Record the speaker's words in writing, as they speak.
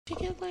We should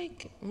get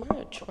like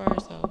merch for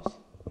ourselves.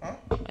 Huh?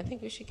 I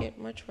think we should get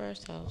merch for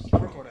ourselves.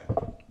 Work on that.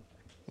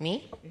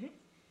 Me?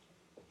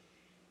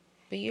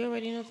 But you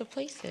already know the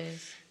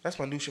places. That's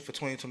my new shit for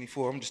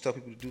 2024. I'm just telling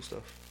people to do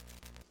stuff.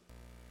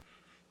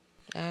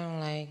 I don't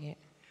like it.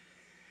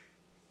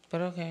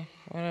 But okay,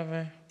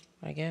 whatever,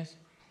 I guess.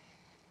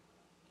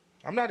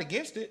 I'm not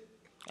against it.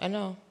 I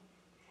know.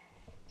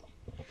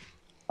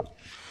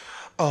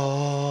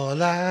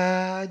 All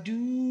I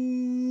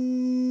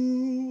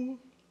do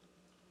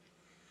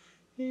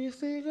is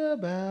think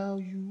about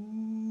you.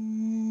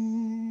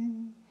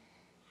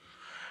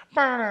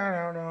 All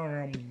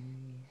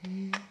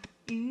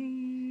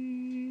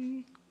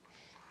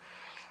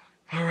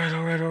right,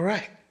 all right, all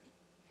right.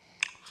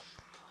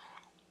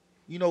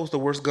 You know what's the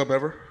worst gum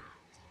ever?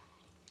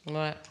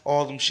 What?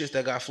 All them shits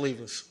that got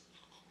flavors.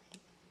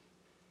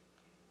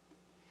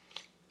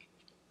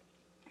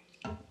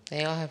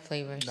 They all have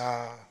flavors.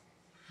 Nah.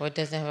 What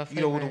doesn't have a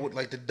You flavor? know,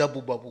 like the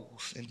double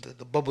bubbles and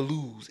the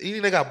bubbaloos.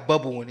 Anything that got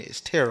bubble in it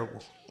is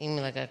terrible. You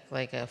mean like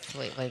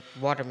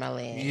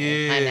watermelon, and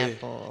Yeah.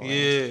 pineapple, Yeah.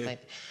 and stuff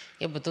like.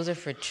 Yeah, but those are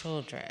for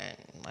children.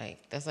 Like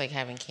that's like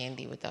having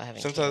candy without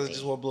having Sometimes candy. I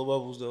just want to blow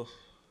bubbles though.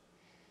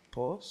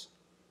 Pause.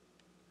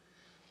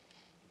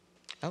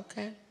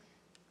 Okay.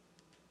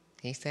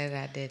 He said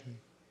I didn't.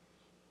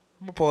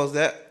 I'm gonna pause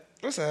that.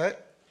 That's all right.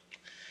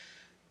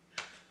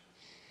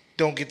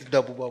 Don't get the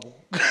double bubble.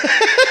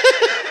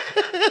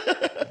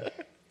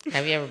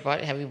 Have you ever bought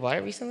it? Have you bought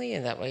it recently?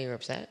 Is that why you're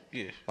upset?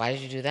 Yeah. Why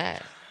did you do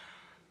that?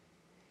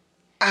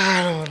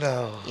 I don't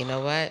know. You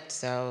know what?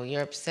 So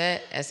you're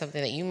upset at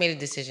something that you made a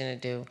decision to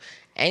do,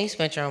 and you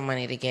spent your own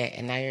money to get,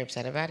 and now you're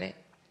upset about it,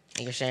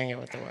 and you're sharing it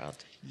with the world.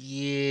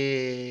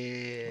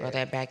 Yeah. Roll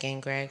that back in,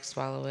 Greg.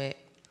 Swallow it.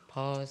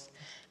 Pause,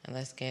 and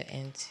let's get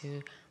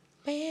into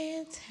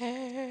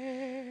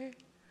banter.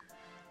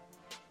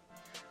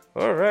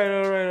 All right,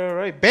 all right, all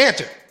right.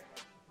 Banter.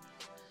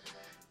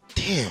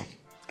 Damn,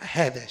 I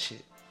had that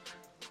shit.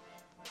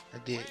 I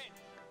did.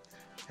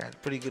 I had a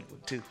pretty good one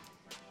too.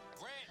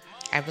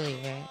 I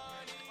believe it.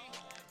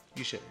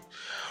 You should.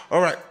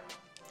 All right.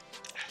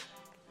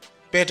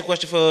 Banter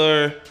question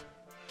for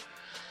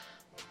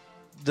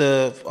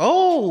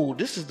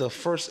this is the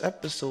first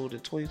episode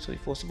of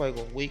 2024. Somebody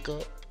gonna wake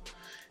up.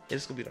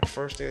 It's gonna be the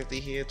first day that they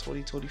hear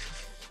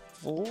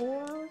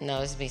 2024.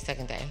 No, this will be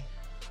second day.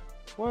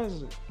 Why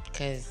is it?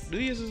 Because New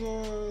Year's is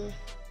on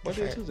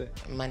Monday or Tuesday.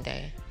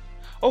 Monday.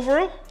 Oh, for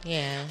real?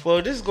 Yeah.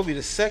 Well, this is gonna be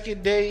the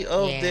second day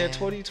of their Yeah.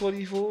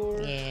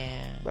 2024.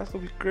 Yeah. That's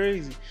gonna be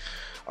crazy.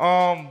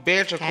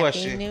 Banter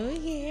question. Happy New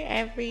Year,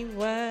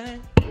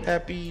 everyone.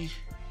 Happy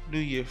New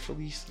Year,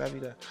 Feliz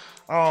Navidad.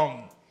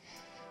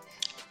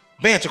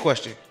 Banter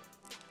question.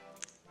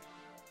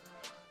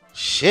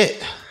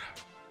 Shit.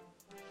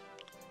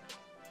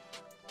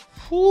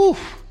 Whew.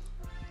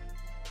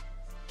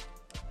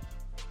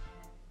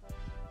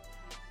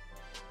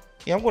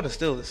 Yeah, I'm going to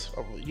steal this.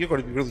 You're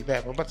going to be really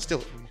bad, but I'm about to steal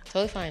it from you.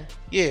 Totally fine.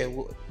 Yeah,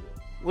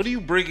 what are you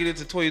bringing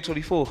into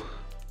 2024?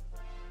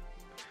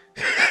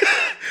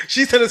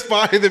 She said it's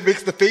fine and then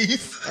makes the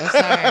face. I'm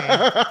sorry.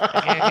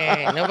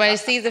 Okay. Nobody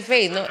sees the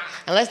face. No,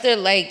 unless they're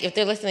like, if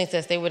they're listening to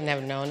us, they wouldn't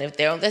have known. If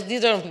they're,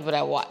 these are the people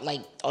that watch,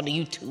 like, on the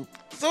YouTube.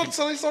 So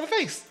they saw the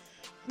face.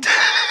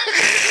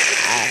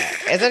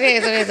 It's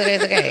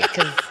okay.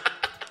 Because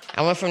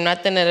I went from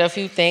nothing to a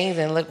few things,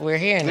 and look, we're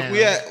here now.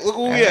 Look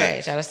who we All at.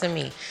 right, shout out to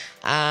me.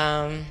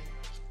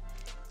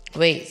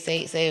 Wait,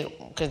 say,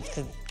 cause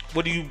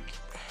What do you?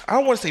 I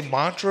don't want to say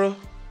mantra,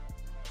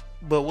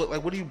 but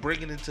what are you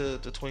bringing into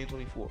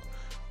 2024?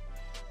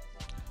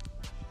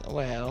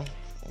 well,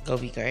 go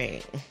be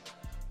great.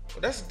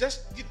 That's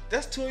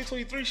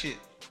 2023 shit.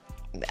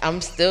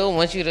 I'm still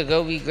want you to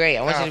go be great.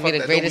 I want you to be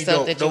the greatest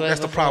self that you was That's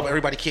the before. problem.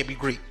 Everybody can't be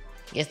great.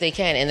 Yes, they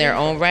can in their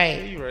own Yeah,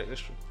 right. you're right. That's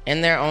true.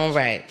 In their own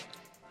right.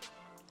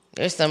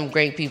 There's some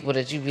great people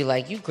that you be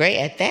like, you great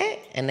at that,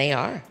 and they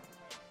are.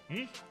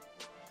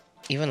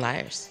 Even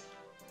liars.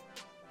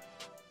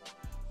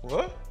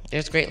 What?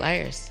 There's great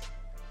liars.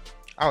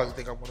 I like to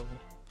think I'm one of them.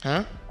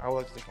 Huh? I would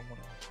like to think I'm one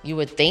of them. You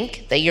would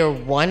think that you're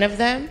one of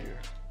them? Yeah.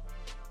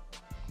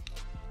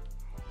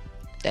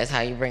 That's how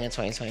you bring in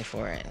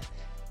 2024 in.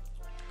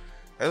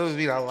 That doesn't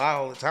mean I lie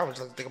all the time. I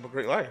just like to think I'm a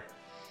great liar.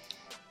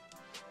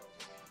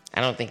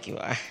 I don't think you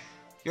are.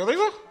 You don't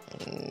think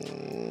so?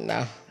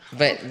 No.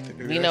 But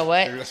Maybe you know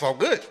what? Maybe that's all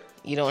good.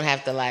 You don't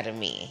have to lie to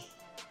me.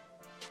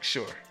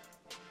 Sure.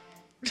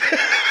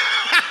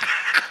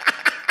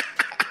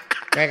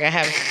 Greg, I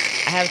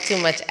have too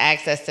much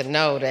access to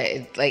know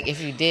that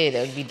if you did,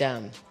 it would be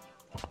dumb.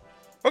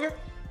 Okay.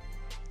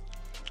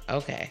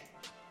 Okay.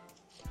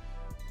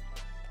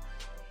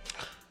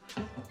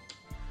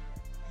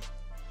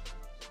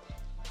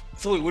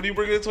 So wait, what do you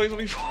bring in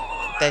 2024?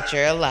 That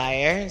you're a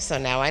liar, so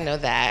now I know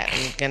that.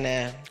 I'm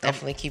gonna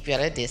definitely keep you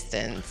at a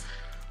distance.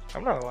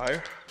 I'm not a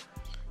liar.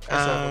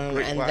 I'm a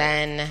great And liar.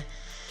 then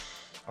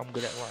I'm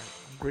good at lying.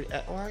 I'm great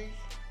at lying.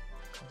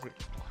 I'm great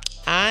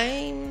at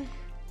lying. I'm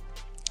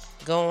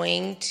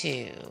going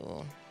to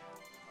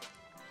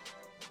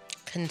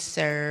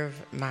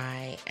conserve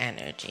my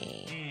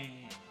energy.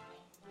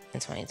 in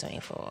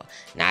 2024.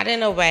 Not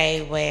in a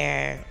way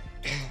where,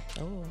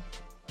 oh,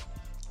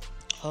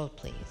 hold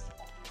please.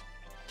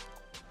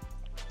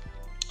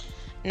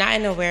 Not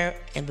in a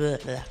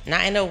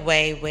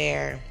way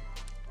where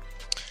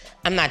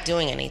I'm not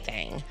doing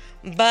anything.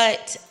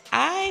 But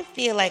I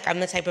feel like I'm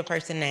the type of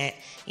person that,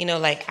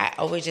 like I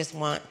always just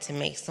want to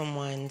make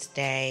someone's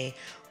day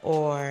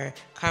or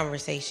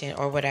conversation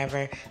or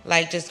whatever,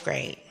 like just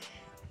great.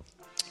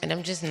 And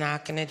I'm just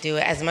not going to do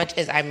it as much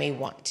as I may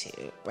want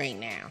to right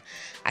now.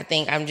 I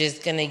think I'm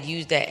just going to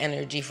use that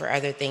energy for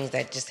other things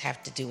that just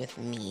have to do with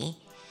me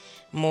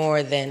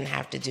more than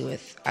have to do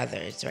with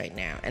others right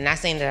now. And not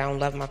saying that I don't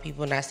love my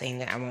people, not saying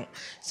that I won't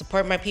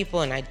support my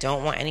people and I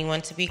don't want anyone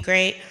to be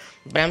great,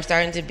 but I'm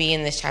starting to be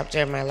in this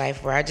chapter of my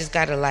life where I just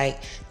gotta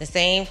the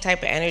same type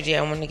of energy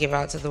I want to give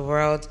out to the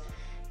world,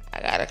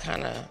 I gotta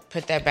kind of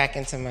put that back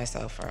into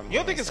myself for a moment. You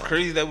don't think it's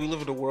crazy that we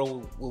live in a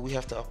world where we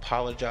have to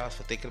apologize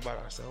for thinking about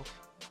ourselves?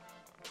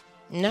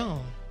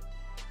 No.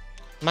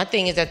 My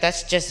thing is that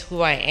that's just who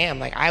I am.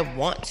 Like, I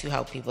want to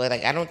help people.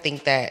 Like, I don't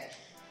think that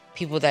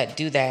people that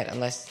do that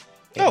unless...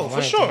 No,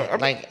 for sure.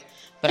 I'm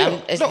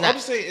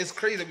just saying it's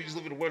crazy that we just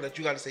live in a world that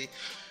you got to say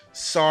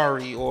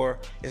sorry, or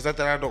it's not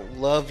that I don't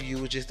love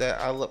you, it's just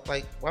that I love,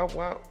 like,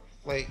 wow,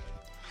 like...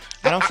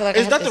 I don't feel like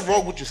there's nothing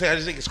wrong with what you say. I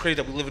just think it's crazy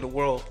that we live in a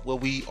world where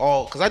we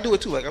all... Because I do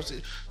it too. Like, I'm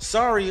saying,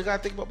 sorry, you got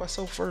to think about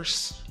myself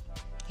first.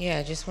 Yeah,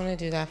 I just want to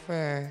do that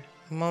for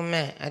a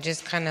moment. I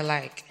just kind of,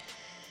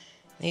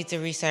 need to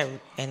reset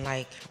and,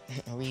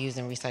 reuse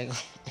and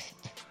recycle.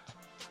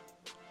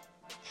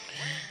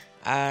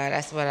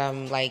 That's what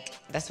I'm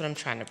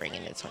trying to bring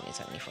into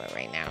 2024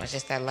 right now. It's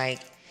just that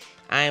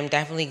I am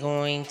definitely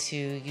going to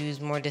use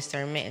more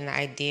discernment in the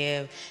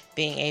idea of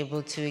being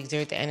able to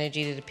exert the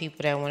energy to the people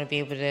that want to be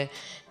able to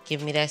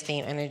give me that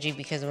same energy,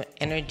 because when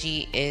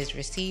energy is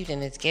received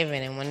and it's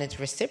given, and when it's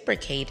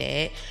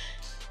reciprocated,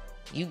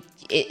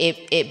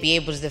 it be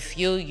able to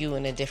fuel you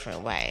in a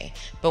different way.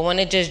 But when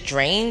it just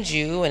drains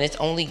you and it's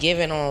only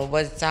given on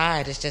one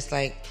side, it's just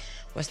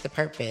what's the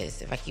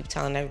purpose? If I keep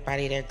telling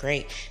everybody they're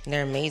great and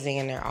they're amazing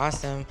and they're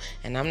awesome,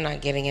 and I'm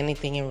not getting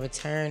anything in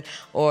return,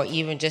 or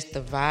even just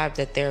the vibe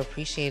that they're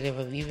appreciative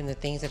of, even the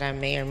things that I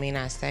may or may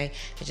not say,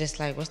 it's just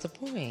what's the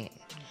point?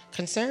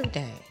 Conserve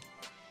that.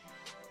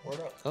 Word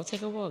up. Go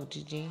take a walk,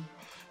 Gigi.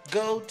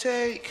 Go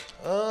take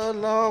a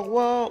long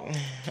walk.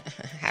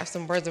 Have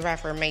some words of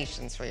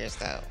affirmations for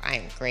yourself. I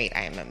am great.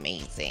 I am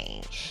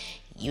amazing.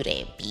 You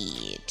that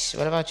bitch.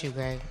 What about you,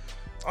 Greg?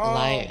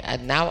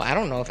 Now I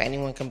don't know if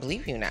anyone can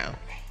believe you now.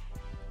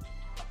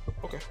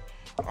 Okay.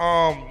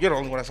 You're the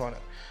only one that's on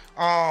it.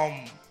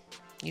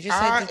 You just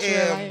said that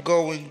you're I am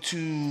going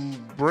to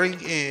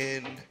bring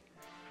in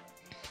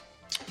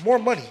more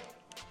money.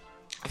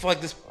 I feel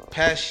like this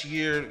past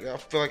year, I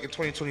feel like in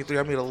 2023,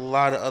 I made a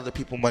lot of other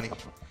people money,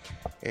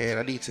 and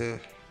I need to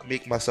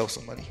make myself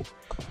some money.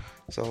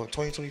 So in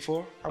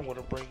 2024, I want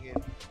to bring in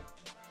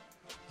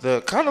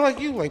the kind of like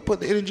you,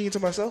 put the energy into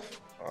myself.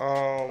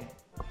 I'm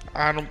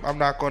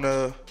not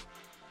gonna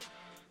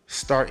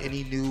start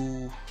any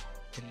new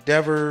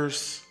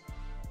endeavors.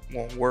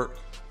 I'm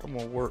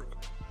gonna work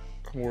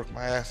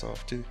my ass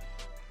off too.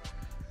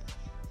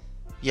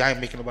 Yeah, I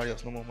ain't making nobody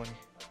else no more money.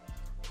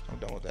 I'm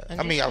done with that.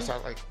 I mean,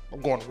 outside,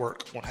 I'm going to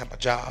work. I want to have my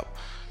job,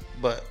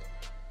 but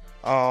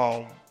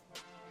I'm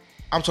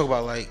talking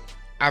about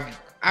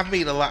I've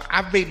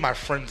made my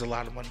friends a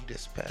lot of money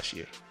this past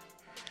year.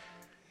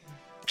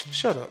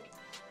 Shut up.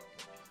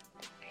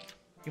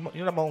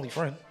 You're not my only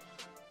friend.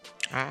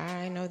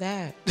 I know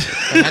that. But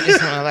I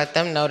just want to let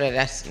them know that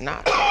that's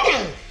not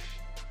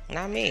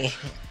me.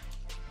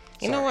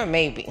 You know what?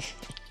 Maybe.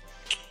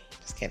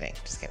 Just kidding.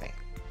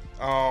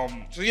 So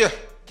yeah,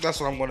 that's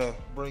what I'm gonna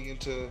bring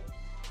into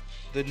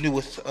the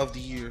newest of the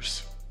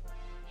years.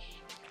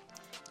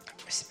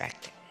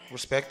 Respect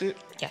it?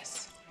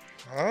 Yes.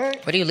 All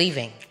right. What are you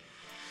leaving?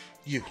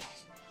 You.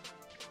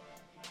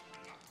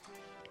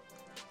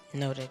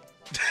 Noted.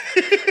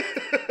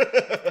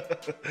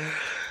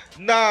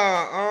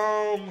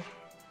 Nah,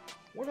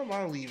 what am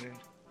I leaving?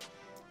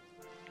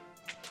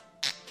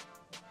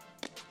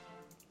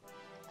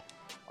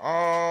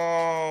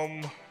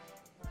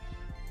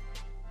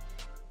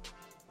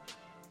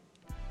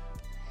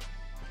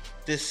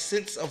 This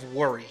sense of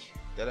worry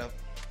that I've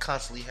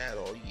constantly had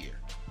all year.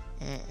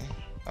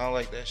 I don't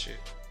like that shit.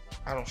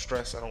 I don't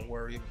stress. I don't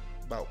worry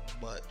about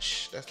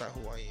much. That's not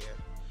who I am.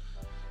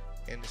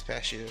 And this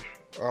past year, in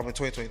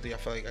 2023, I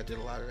feel like I did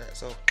a lot of that.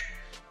 So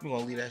we're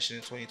gonna leave that shit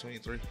in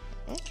 2023.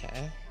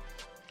 Okay.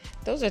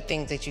 Those are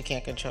things that you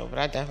can't control, but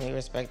I definitely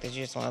respect that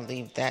you just want to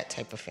leave that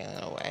type of feeling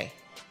away.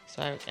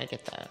 So I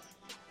get that.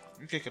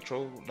 You can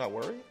control not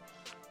worry?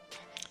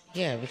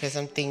 Yeah, because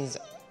some things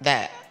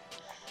that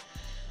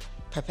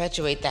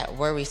perpetuate that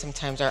worry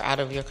sometimes are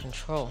out of your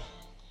control.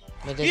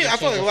 Yeah, I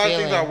feel like a lot of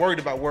things I'm worried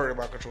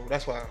about control.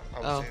 That's why I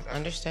was saying that.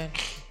 Understand.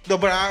 No,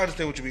 but I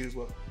understand what you mean as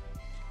well.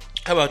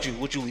 How about you?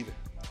 What you leaving?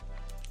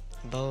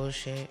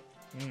 Bullshit.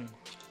 So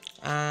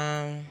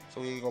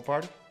we ain't gonna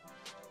party?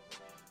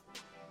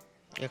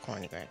 You're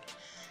corny, Greg.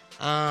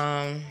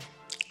 I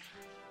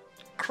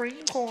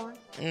Cream corn.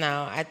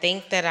 No, I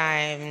think that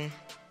I'm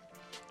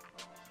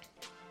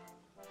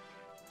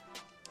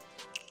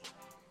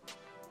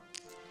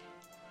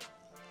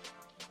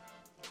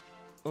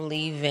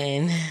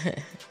leaving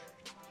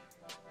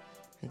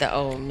the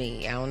old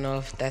me. I don't know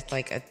if that's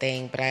like a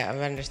thing, but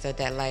I've understood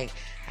that like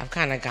I've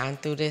kind of gone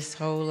through this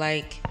whole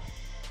like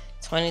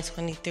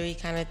 2023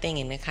 kind of thing,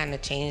 and it kind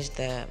of changed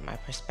my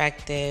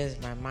perspectives,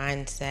 my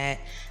mindset,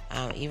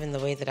 even the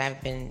way that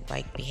I've been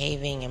like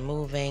behaving and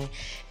moving,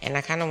 and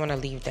I kind of want to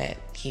leave that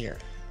here.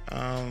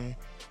 I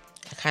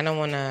kind of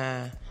want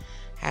to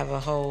have a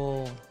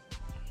whole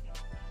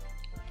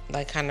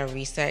like kind of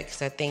reset,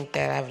 because I think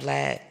that I've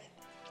let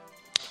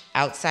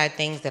outside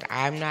things that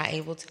I'm not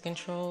able to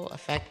control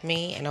affect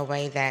me in a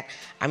way that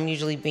I'm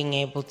usually being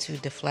able to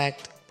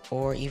deflect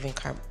or even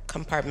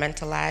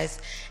compartmentalize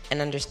and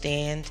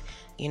understand,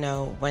 you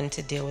know, when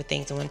to deal with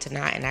things and when to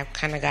not. And I've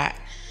kind of got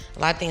a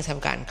lot of things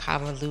have gotten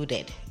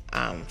convoluted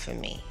for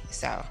me.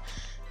 So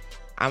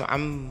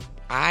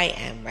I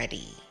am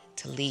ready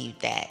to leave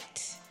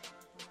that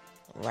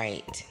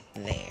right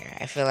there.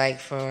 I feel like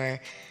for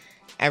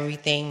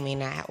everything may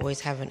not always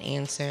have an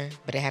answer,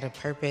 but it had a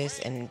purpose,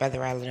 and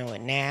whether I know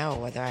it now or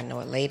whether I know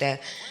it later,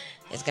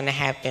 it's gonna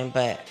happen.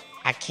 But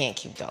I can't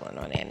keep dwelling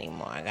on it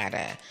anymore. I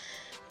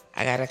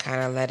gotta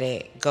kind of let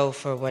it go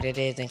for what it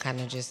is and kind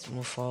of just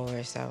move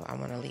forward. So I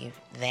want to leave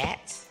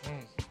that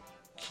in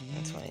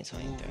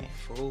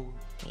 2023.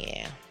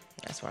 Yeah,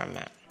 that's where I'm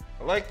at.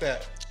 I like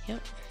that.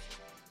 Yep.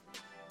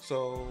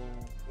 So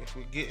if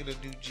we're getting a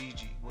new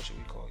Gigi, what should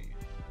we call you?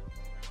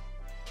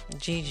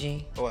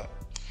 Gigi. What?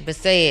 But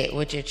say it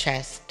with your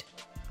chest.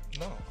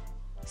 No.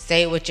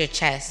 Say it with your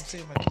chest.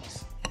 Say my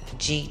keys.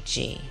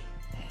 Gigi.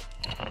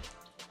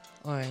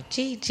 Or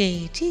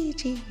Gigi,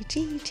 Gigi,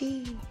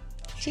 Gigi.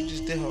 She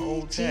just did her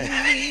own tag.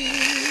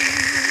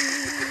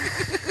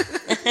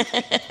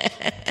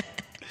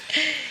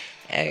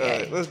 Okay. All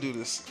right, let's do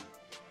this.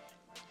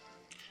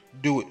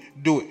 Do it,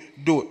 do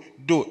it, do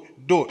it, do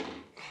it, do it.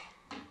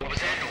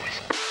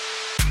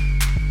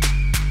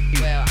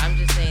 Well, I'm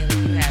just saying that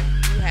you have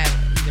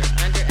either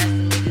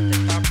underestimated the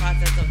thought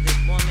process of this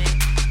woman.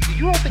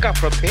 You don't think I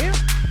prepared?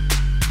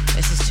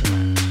 This is too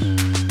much.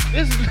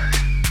 This is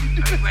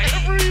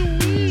every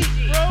week,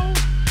 bro.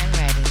 I'm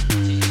ready.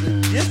 The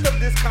gist of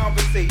this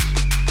conversation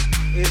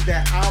is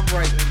that I'm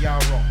right and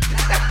y'all wrong.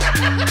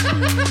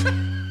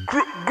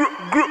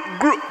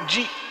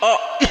 G up.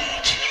 You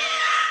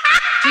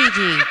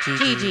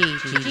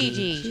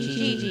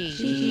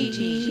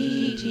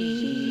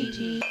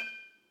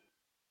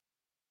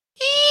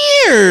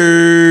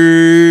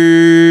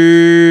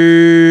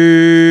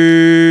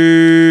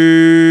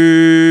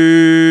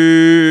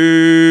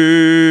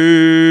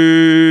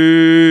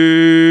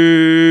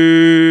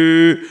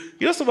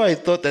know, somebody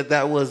thought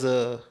that was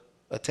a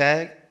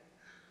tag.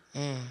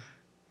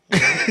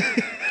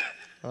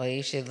 Well,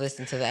 you should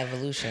listen to the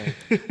evolution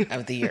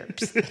of the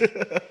Yerps.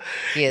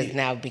 He has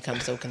now become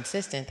so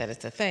consistent that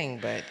it's a thing,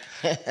 but...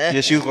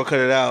 Yeah, she was going to cut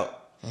it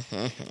out.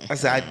 I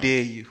said, I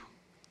dare you.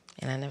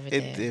 And I never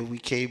did. And then we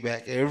came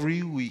back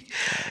every week.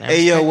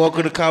 Hey, yo,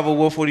 welcome to Convo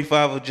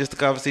 145 of Just a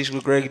Conversation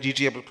with Greg and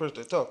Gigi. I'm the person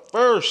that talk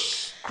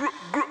first.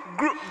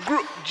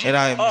 And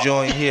I am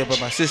joined here by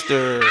my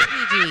sister. How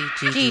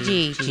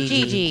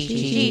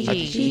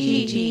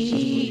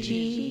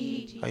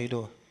you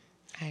doing?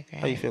 Hi,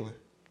 Greg. How you feeling?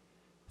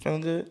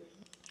 Feeling good?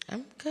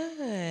 I'm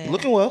good. You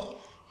looking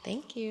well.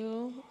 Thank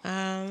you.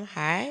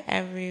 Hi,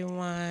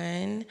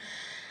 everyone.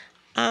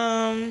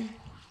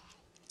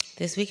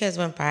 This week has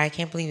went by. I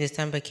can't believe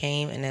December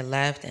came and it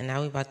left, and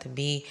now we're about to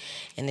be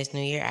in this new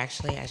year.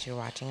 Actually, as you're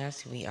watching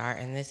us, we are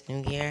in this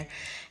new year.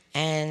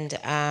 And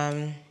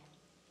I'm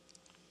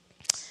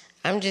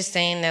just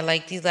saying that,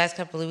 like, these last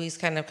couple of weeks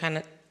kind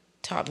of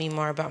taught me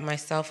more about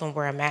myself and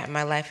where I'm at in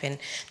my life and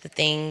the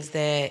things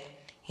that,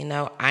 you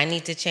know, I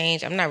need to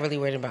change. I'm not really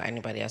worried about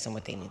anybody else and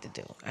what they need to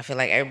do. I feel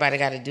like everybody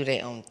got to do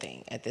their own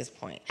thing at this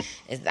point.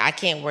 I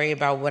can't worry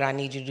about what I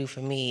need you to do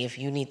for me if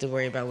you need to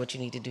worry about what you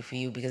need to do for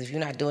you, because if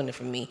you're not doing it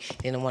for me,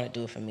 they don't want to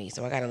do it for me.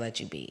 So I got to let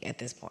you be at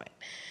this point.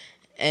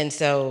 And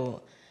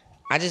so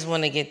I just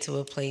want to get to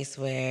a place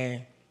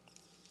where,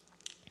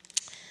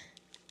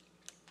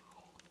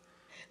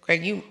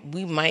 Greg,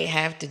 we might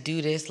have to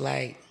do this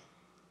like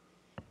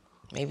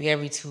maybe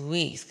every 2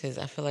 weeks, because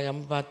I feel like I'm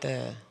about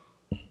to...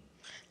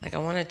 Like, I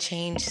want to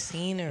change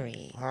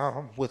scenery.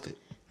 I'm with it.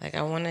 Like,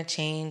 I want to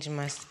change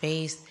my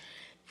space.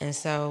 And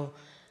so,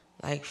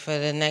 like, for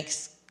the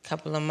next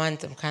couple of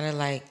months, I'm kind of,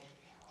 like,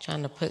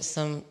 trying to put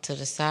some to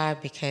the side,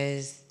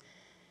 because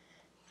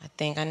I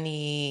think I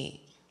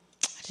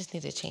just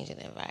need to change an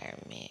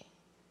environment.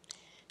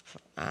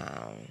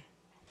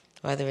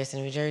 Whether it's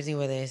in New Jersey,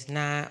 whether it's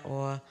not,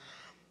 but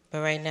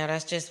right now,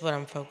 that's just what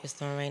I'm focused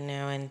on right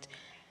now. And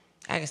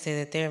I can say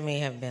that there may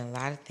have been a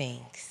lot of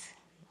things.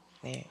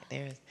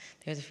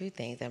 There's a few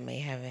things that may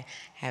have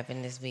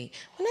happened this week.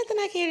 But nothing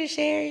I care to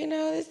share, you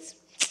know. It's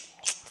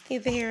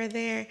neither here or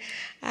there.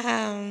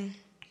 But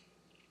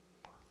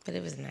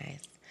it was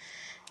nice.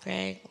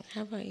 Greg,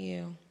 how about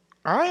you?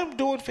 I am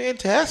doing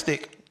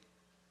fantastic.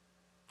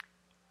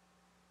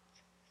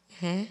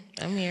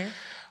 I'm here.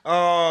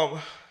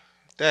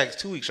 Dax,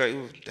 2 weeks, right?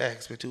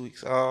 Dax been 2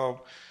 weeks.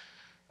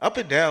 Up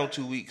and down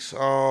 2 weeks.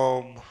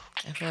 I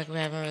feel like we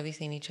haven't really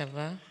seen each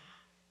other.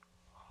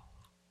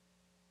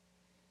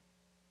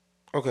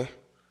 Okay.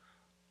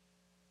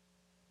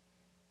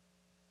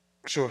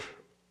 Sure.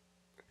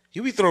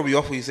 You be throwing me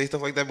off when you say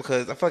stuff like that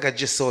because I feel like I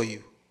just saw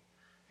you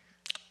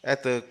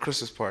at the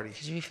Christmas party.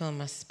 Cause you be feeling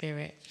my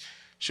spirit.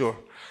 Sure.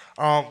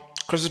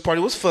 Christmas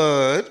party was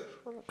fun.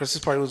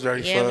 Christmas party was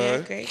very fun. Yeah, we had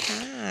a great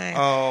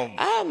time.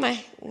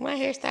 My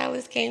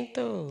hairstylist came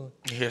through.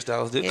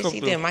 Hairstyles did Yeah, come she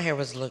through. did. My hair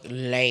was look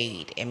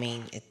laid. I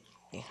mean,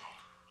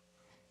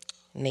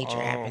 nature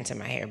happened to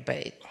my hair,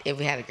 but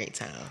we had a great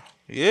time.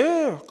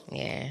 Yeah.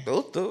 Yeah.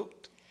 Those.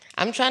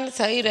 I'm trying to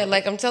tell you that,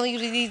 like, I'm telling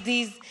you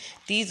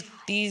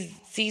these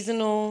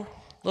seasonal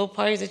little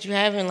parties that you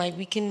have, and like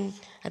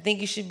I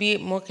think you should be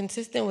more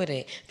consistent with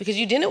it because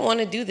you didn't want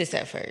to do this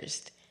at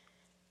first,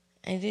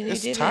 and then you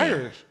did It's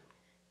tired.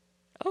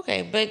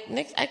 Okay, but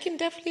next I can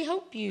definitely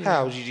help you.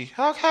 How, Gigi?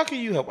 How can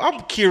you help?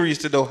 I'm curious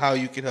to know how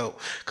you can help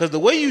because the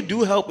way you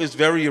do help is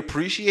very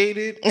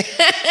appreciated.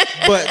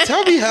 But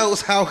tell me how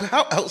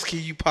else can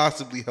you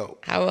possibly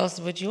help? How else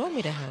would you want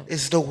me to help?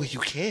 There's no way you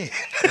can.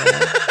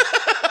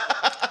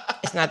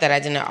 It's not that I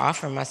didn't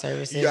offer my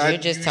services. Yeah, you're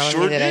just telling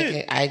sure me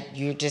that did.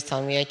 you're just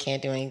telling me I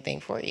can't do anything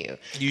for you.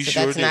 You so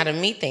sure that's did. not a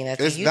me thing. That's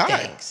It's a you not.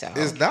 thing. So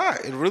It's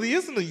not. It really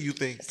isn't a you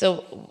thing.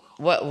 So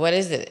what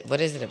is it?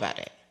 What is it about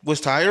it? What's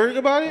tiring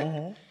about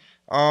it?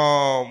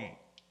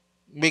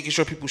 Making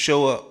sure people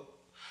show up.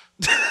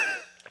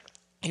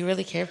 You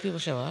really care if people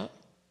show up?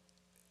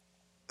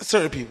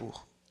 Certain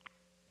people.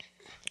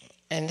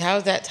 And how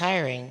is that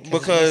tiring?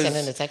 Because you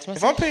sending a text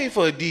message? if I'm paying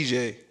for a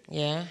DJ,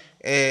 yeah,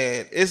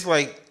 and it's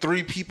like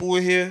 3 people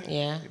in here,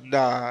 yeah.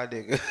 nah,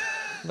 nigga.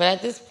 But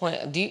at this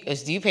point, do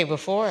you pay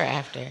before or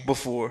after?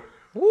 Before.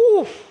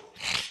 Woo.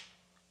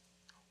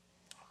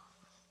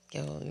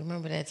 Yo, you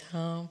remember that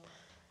time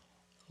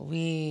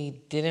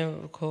we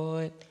didn't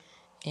record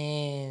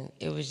and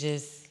it was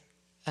just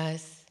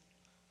us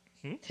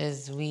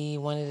because we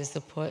wanted to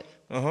support,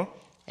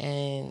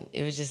 and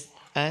it was just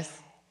us.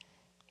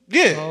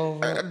 Yeah,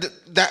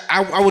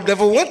 I would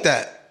never want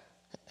that.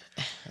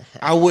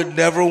 I would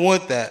never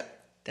want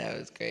that. That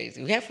was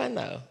crazy. We had fun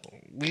though.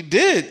 We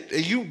did.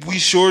 We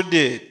sure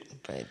did.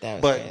 But that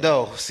was But crazy.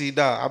 no, see,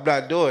 nah, I'm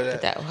not doing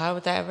that. How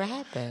would that ever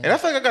happen? And I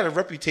feel like I got a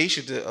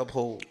reputation to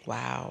uphold.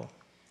 Wow.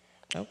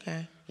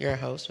 Okay. You're a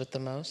host with the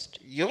most.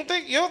 You don't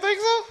think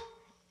so?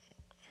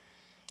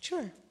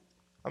 Sure.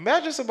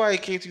 Imagine somebody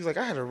came to you like,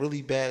 I had a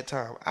really bad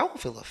time. I would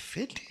feel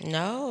offended.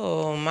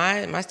 No,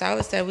 my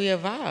stylist said we a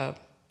vibe.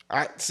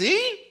 I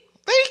see.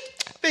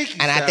 Thank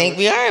you. And I think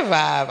we are a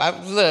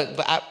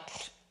vibe.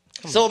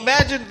 So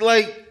imagine,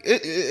 like,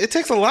 it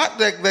takes a lot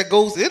that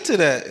goes into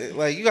that.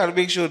 Like, you got to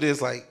make sure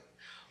there's like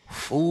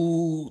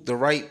food, the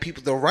right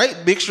people, the right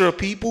mixture of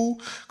people,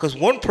 because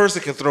one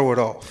person can throw it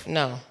off.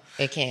 No,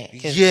 it can't.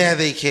 Yeah,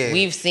 they can.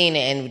 We've seen it,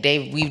 and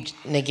we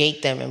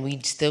negate them, and we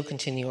still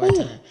continue our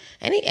time.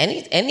 At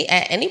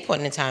any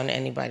point in time that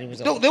anybody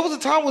was. No, there was a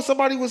time when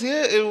somebody was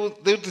here,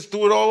 they just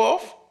threw it all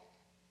off.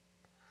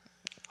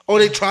 Or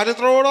they tried to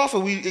throw it off,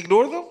 and we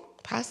ignored them.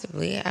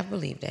 Possibly, I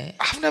believe that.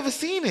 I've never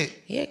seen it.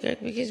 Yeah, good,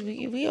 because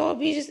we all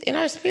be just in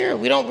our spirit.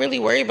 We don't really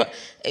worry about.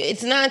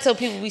 It's not until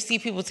we see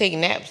people take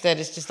naps that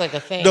it's just like a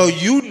thing. No,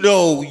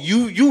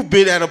 you've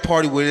been at a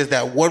party where there's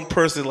that one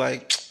person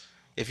like,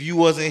 if you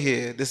wasn't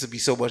here, this would be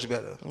so much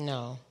better.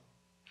 No.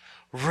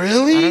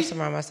 Really? I don't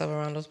surround myself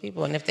around those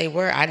people, and if they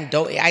were, I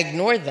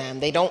ignore them.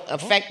 They don't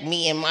affect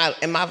me in my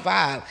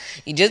vibe.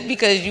 Just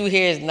because you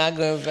here is not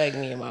going to affect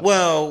me in my vibe.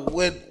 Well,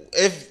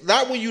 if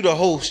not when you the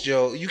host,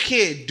 Joe, you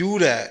can't do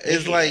that.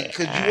 It's like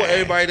because you want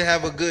everybody to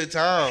have a good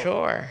time.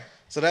 Sure.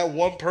 So that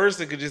one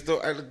person could just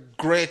throw.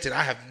 Granted,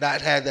 I have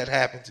not had that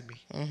happen to me.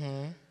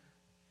 Mm-hmm.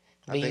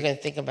 But you can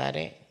think about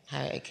it,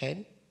 how it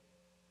could.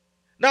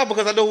 No,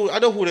 because I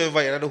know who to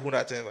invite and I know who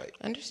not to invite.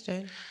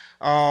 Understood.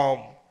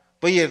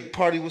 But yeah, the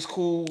party was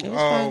cool. It was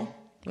fun.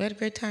 We had a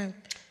great time.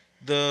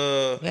 We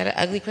had an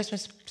ugly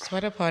Christmas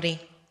sweater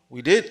party.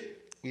 We did.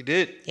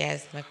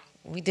 Yes.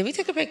 Did we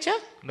take a picture?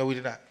 No, we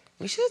did not.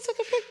 We should have took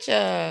a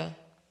picture.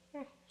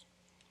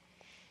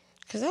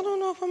 Because I don't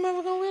know if I'm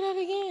ever going to wear that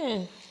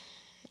again.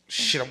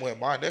 Shit, I'm wearing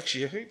mine next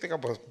year. You think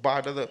I'm going to buy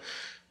another?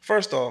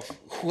 First off,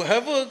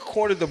 whoever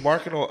cornered the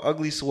market on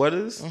ugly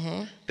sweaters,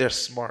 they're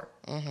smart.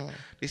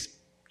 They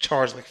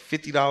charge like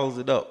 $50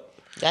 and up.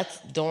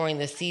 That's during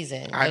the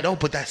season. I know,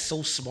 but that's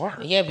so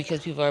smart. Yeah,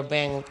 because people are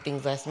buying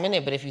things last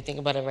minute. But if you think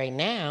about it right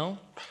now,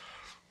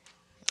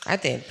 I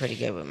did pretty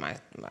good with my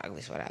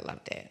ugly sweater. I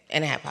loved it.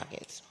 And it had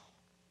pockets.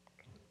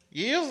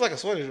 Yeah, it was like a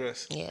sweater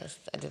dress. Yes,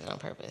 I did it on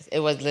purpose. It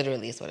was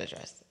literally a sweater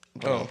dress.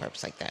 But on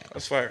purpose like that.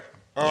 That's fire.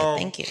 Yeah,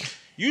 thank you.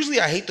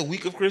 Usually I hate the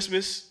week of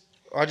Christmas.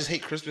 I just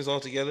hate Christmas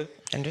altogether.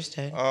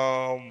 Understood.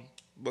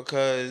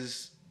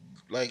 Because,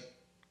 like,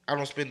 I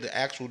don't spend the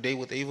actual day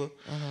with Ava.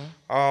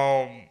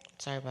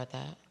 Sorry about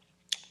that.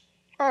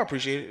 I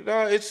appreciate it.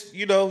 No, it's,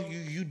 you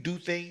do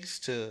things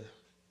to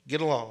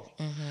get along.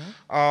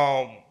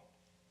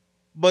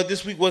 But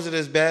this week wasn't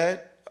as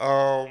bad.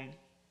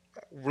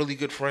 Really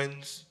good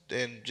friends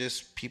and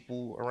just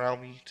people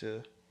around me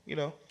to,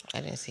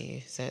 I didn't see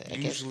you, so I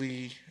guess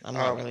usually. I'm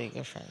not really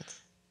good friends.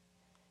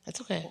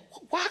 It's okay.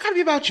 Why I gotta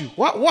be about you?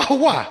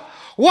 Why?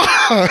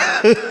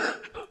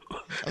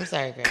 I'm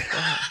sorry, Greg. Go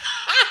ahead.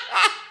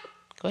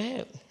 Go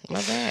ahead.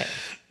 My bad.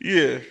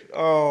 Yeah.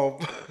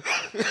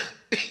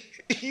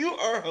 You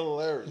are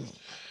hilarious.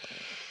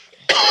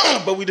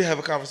 But we did have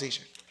a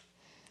conversation.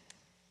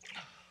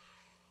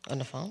 On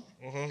the phone?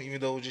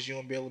 Even though it was just you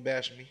and Bailey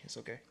bashing me, it's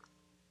okay.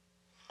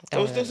 That There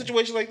was still a wasn't-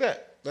 situation like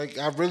that. Like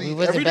I really We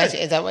wasn't every bashing.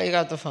 day. Is that why you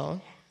got the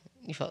phone?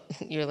 You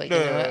were like, No,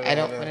 you know no, what? no, I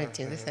don't no, want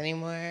to do this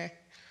anymore.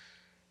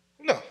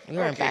 No, We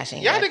weren't okay.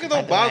 bashing Y'all you, niggas by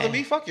don't the bother way.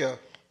 me. Fuck y'all.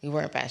 We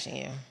weren't bashing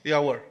you.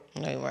 Y'all were.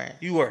 No, you weren't.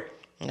 You were.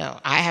 No,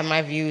 I have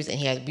my views, and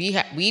he has.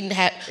 Hey, We when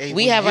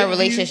have our your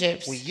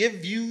relationships. When your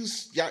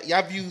views,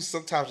 y'all views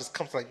sometimes just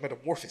comes to like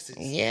metamorphosis.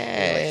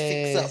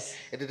 Yes. It like syncs up,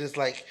 and it is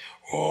like,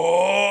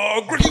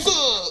 oh, Greg, you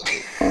suck.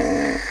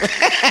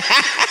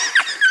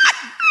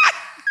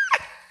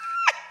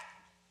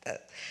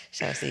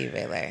 Shout out to you,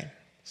 Baylor.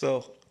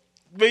 So,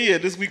 but yeah,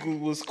 this week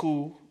was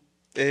cool,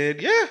 and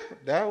yeah,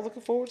 now I'm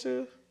looking forward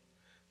to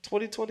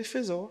 2020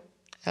 Fizzle.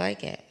 I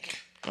like it.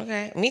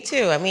 Okay, me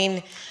too. I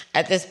mean,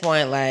 at this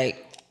point,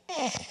 like,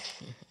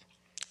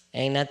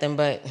 ain't nothing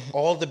but.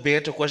 All the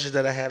banter questions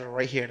that I had are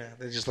right here now.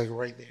 They're just like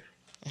right there.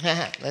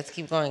 Let's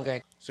keep going,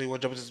 Greg. So you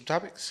want to jump into some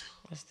topics?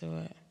 Let's do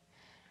it.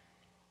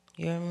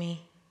 You or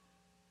me?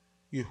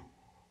 You.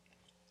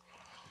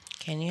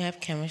 Can you have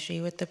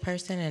chemistry with the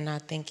person and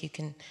not think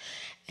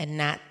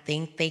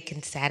they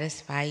can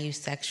satisfy you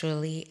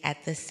sexually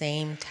at the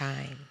same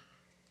time?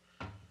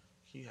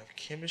 You have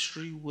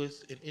chemistry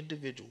with an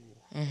individual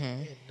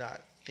and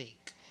not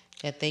think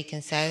that they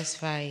can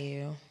satisfy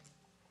you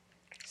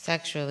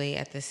sexually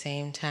at the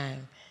same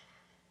time.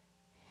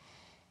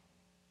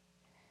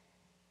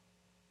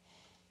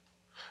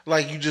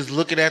 Like you just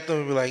looking at them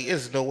and be like,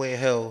 "There's no way in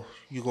hell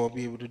you're gonna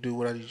be able to do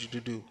what I need you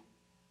to do."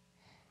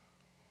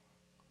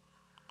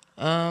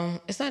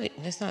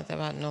 It's not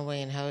about no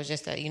way in hell. It's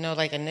just that,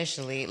 like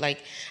initially,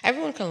 like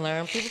everyone can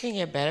learn, people can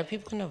get better,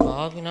 people can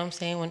evolve, you know what I'm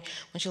saying? Once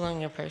you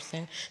learn your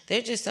person,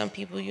 there's just some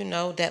people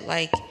that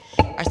like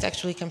are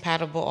sexually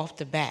compatible off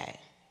the bat,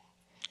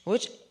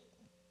 which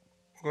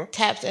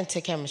taps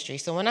into chemistry.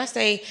 So when I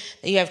say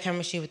that you have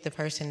chemistry with the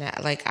person,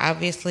 that like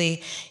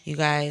obviously you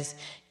guys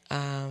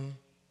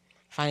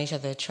find each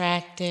other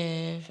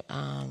attractive,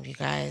 you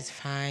guys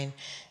find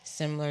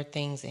similar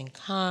things in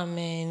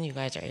common, you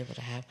guys are able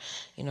to have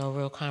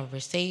real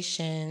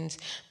conversations,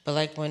 but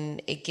like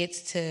when it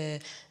gets to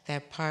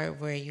that part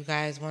where you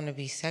guys want to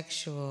be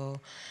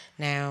sexual,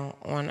 now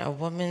on a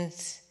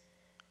woman's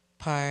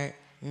part,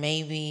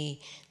 maybe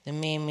the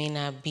man may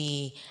not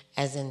be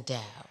as endowed.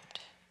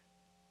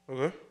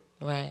 Okay.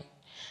 Right.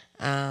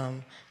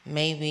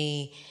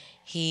 Maybe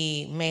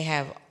he may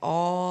have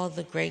all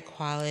the great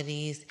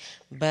qualities,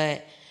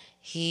 but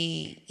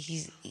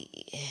he's.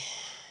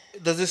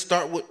 Does it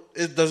start with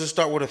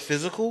a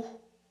physical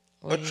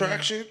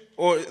attraction,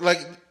 or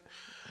like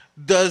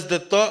does the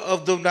thought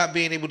of them not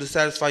being able to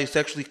satisfy you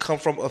sexually come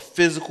from a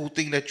physical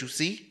thing that you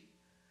see?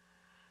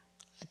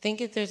 I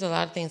think there's a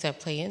lot of things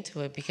that play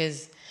into it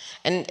because,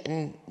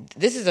 and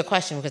this is a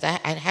question because I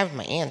have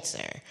my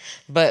answer,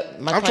 but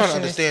I'm trying to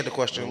understand the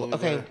question.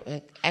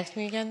 Okay, ask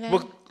me again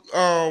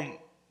then.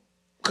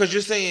 Because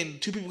you're saying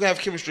two people have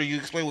chemistry, you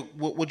explain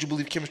what you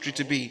believe chemistry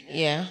to be.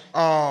 Yeah.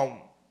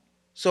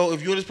 So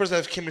if you and this person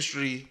have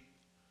chemistry,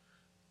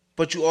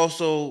 but you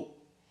also,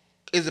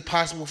 is it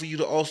possible for you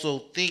to also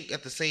think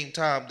at the same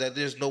time that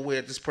there's no way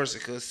that this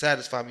person could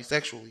satisfy me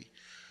sexually?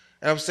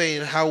 And I'm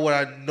saying, how would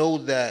I know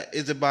that?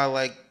 Is it by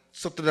like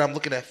something that I'm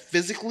looking at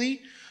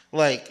physically?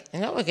 Like, we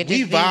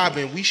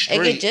vibing, we straight.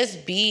 It could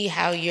just be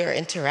how your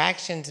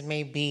interactions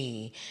may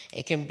be.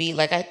 It can be,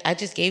 like, I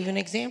just gave you an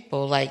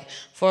example. Like,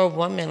 for a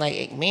woman, like,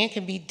 a man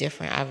can be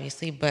different,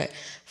 obviously, but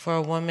for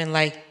a woman,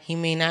 like, he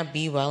may not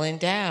be well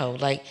endowed.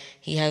 Like,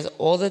 he has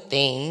all the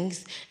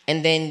things,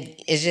 and then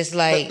it's just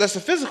like... That's a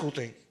physical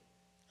thing.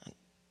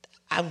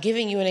 I'm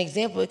giving you an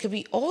example. It could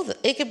be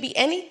it could be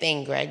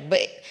anything, Greg,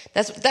 but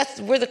that's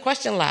where the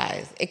question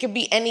lies. It could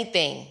be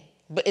anything,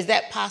 but is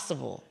that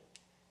possible?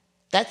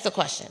 That's the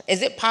question.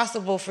 Is it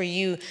possible for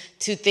you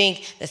to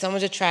think that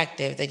someone's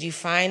attractive, that you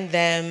find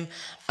them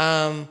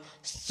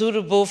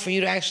suitable for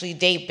you to actually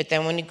date, but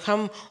then when you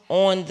come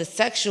on the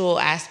sexual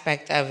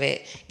aspect of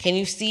it, can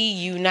you see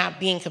you not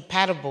being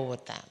compatible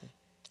with them?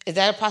 Is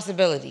that a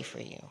possibility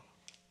for you?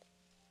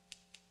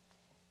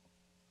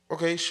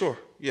 Okay, sure.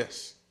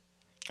 Yes.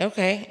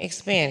 Okay,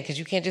 expand, because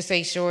you can't just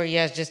say sure,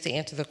 yes, just to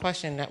answer the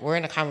question. That we're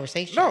in a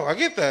conversation. No, I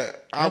get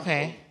that.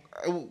 Okay.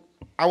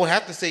 I would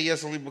have to say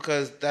yes only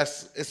because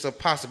it's a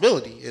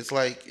possibility. It's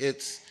like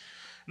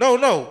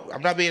no.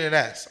 I'm not being an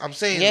ass. I'm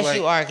saying yes, like,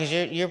 you are, because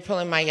you're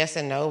pulling my yes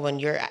and no when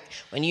you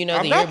know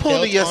I'm that not you're pulling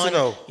built the yes on and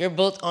no. You're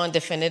built on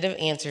definitive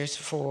answers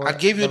for. I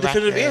gave you a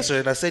definitive record. answer,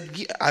 and I said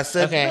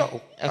okay. no.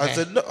 Okay. I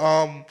said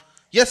no.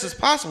 Yes, it's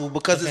possible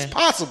because okay. it's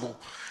possible.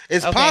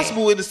 It's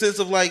possible in the sense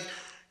of like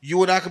you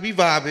and I could be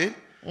vibing,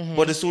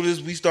 but as soon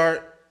as we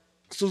start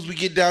as soon as we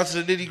get down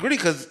to the nitty gritty,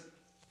 because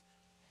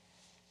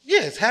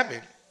yeah, it's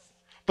happened.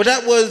 But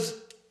that was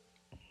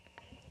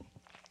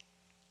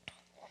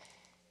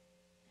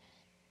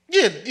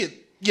yeah,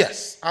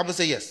 yes. I'm gonna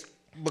say yes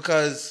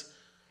because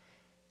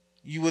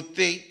you would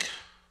think.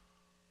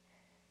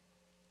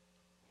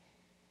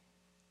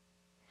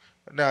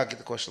 Now I get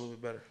the question a little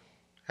bit better.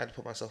 I had to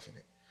put myself in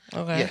it.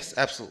 Okay. Yes,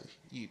 absolutely.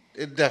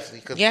 It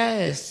definitely.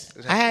 Yes.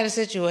 Yes, I had a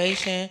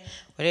situation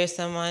where there's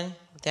someone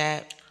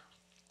that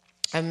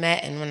I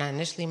met, and when I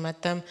initially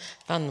met them,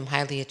 found them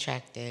highly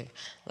attractive.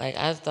 Like,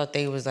 I thought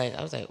they was like,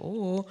 I was like,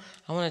 ooh,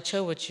 I want to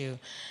chill with you.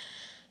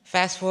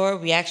 Fast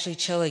forward, we actually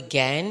chill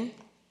again.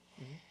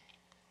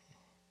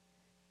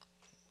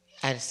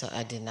 I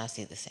did not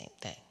see the same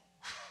thing.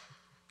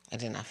 I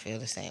did not feel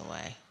the same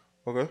way.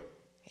 Okay.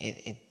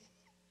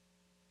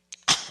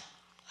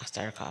 I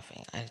started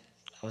coughing. I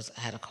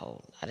had a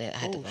cold. I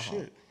had to go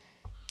home.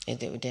 It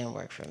didn't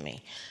work for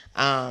me.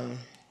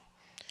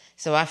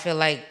 So I feel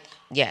like,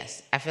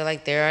 yes, I feel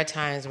like there are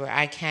times where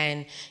I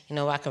can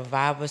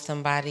vibe with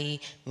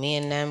somebody. Me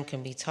and them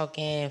can be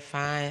talking,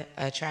 find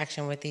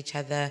attraction with each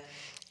other.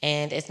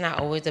 And it's not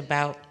always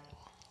about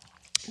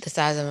the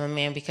size of a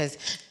man, because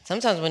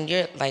sometimes when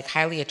you're like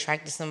highly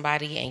attracted to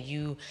somebody and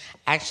you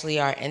actually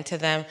are into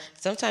them,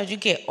 sometimes you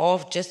get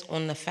off just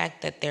on the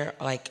fact that they're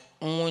like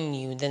on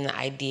you than the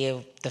idea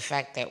of the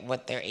fact that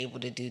what they're able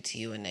to do to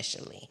you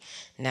initially.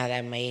 Now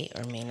that may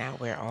or may not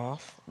wear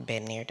off.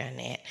 Been there, done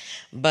that.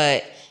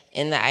 But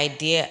in the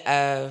idea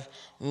of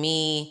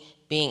me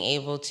being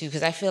able to,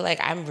 because I feel like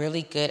I'm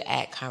really good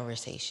at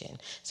conversation.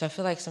 So I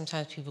feel like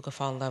sometimes people could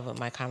fall in love with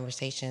my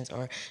conversations,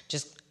 or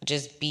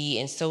just be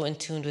and so in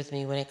tune with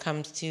me when it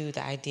comes to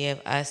the idea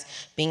of us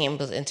being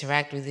able to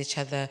interact with each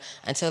other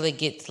until it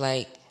gets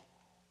like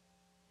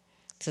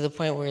to the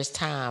point where it's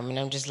time. And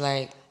I'm just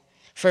like,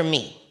 for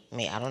me,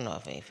 I don't know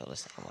if they feel the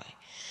same way.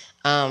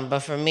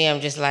 But for me,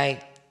 I'm just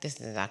like, this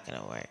is not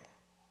gonna work.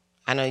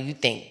 I know you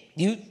think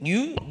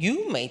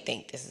you may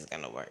think this is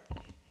gonna work.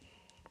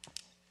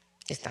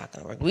 It's not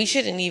gonna work. We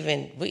shouldn't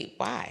even.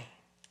 Why?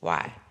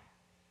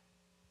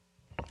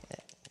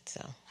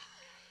 So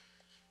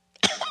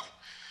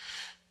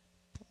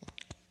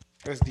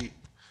That's deep.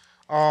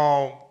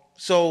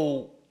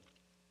 So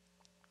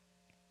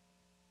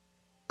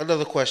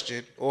another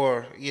question,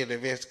 or to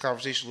advance the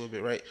conversation a little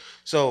bit, right?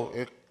 So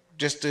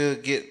just to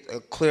get a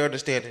clear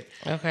understanding,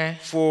 okay,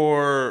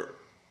 for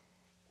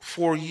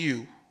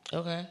you,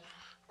 okay.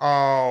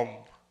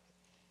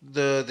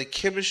 the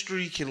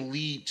chemistry can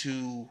lead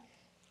to.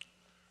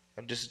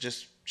 I'm just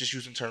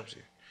using terms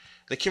here.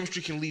 The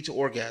chemistry can lead to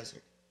orgasm.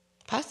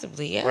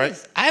 Possibly, yes.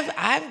 Right?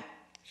 I've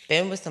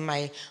been with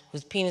somebody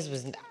whose penis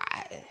was.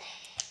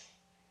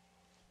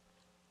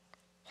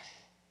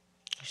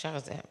 Shout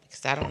out to him,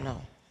 because I don't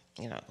know.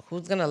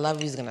 Who's gonna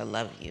love you is gonna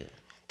love you.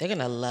 They're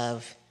gonna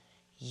love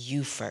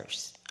you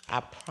first.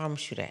 I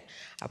promise you that.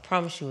 I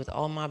promise you with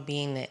all my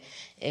being that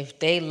if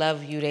they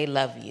love you, they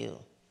love you.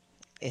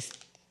 It's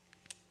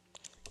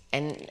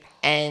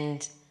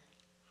and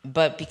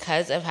but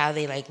because of how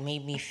they like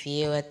made me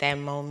feel at that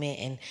moment,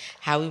 and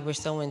how we were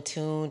so in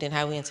tune and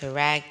how we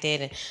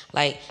interacted, and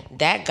like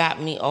that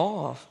got me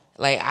off.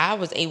 Like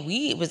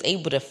we was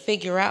able to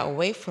figure out a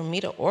way for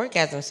me to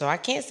orgasm. So I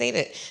can't say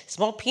that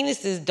small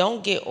penises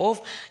don't get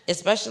off,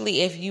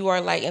 especially if you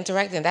are like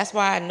interacting. That's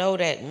why I know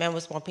that men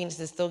with small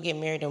penises still get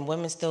married and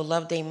women still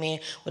love their man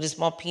with a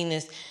small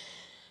penis,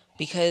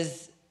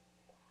 because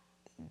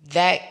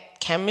that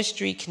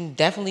chemistry can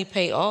definitely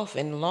pay off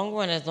in the long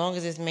run, as long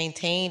as it's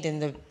maintained,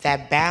 and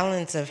that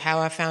balance of how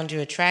I found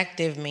you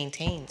attractive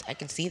maintains. I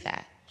can see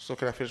that. So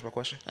can I finish my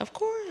question? Of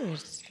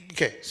course.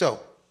 Okay, so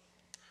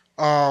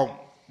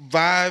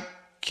vibe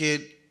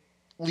can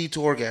lead to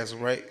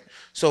orgasm, right?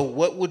 So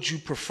what would you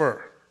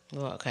prefer?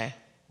 Well, okay.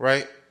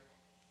 Right?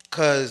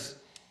 Because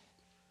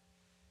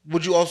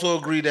would you also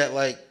agree that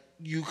like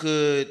you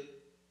could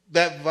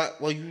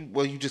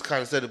you just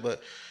kind of said it,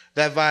 but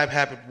that vibe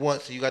happened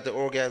once, and you got the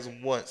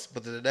orgasm once,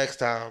 but then the next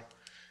time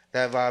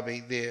that vibe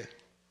ain't there.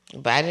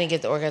 But I didn't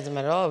get the orgasm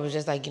at all. It was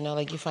just like,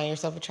 like you find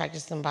yourself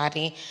attracted to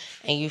somebody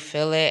and you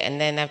feel it,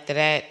 and then after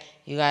that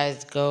you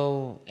guys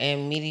go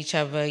and meet each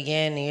other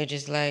again, and you're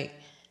just like,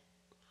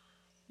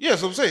 yeah,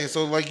 that's what I'm saying.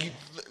 So like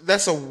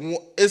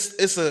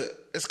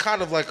it's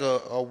kind of like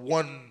a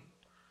one.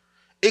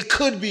 It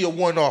could be a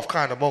one-off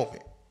kind of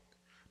moment.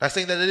 Not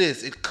saying that it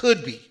is. It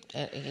could be.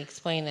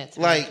 Explain that to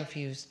me. Like, I'm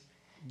confused.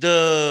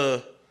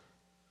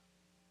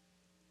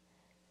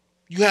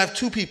 You have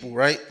two people,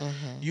 right?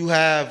 Mm-hmm. You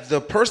have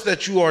the person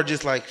that you are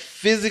just like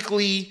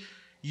physically,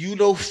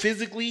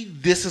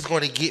 this is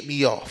going to get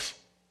me off.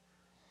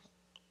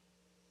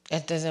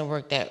 That doesn't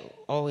work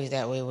always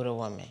that way with a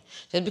woman.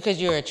 Just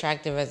because you're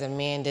attractive as a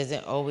man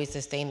doesn't always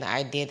sustain the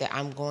idea that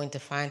I'm going to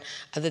find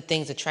other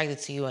things attractive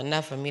to you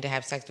enough for me to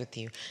have sex with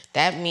you.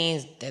 That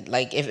means that,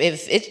 like, if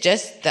it's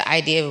just the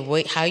idea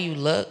of how you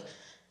look,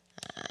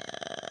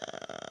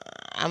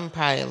 I'm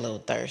probably a little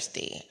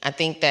thirsty. I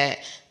think that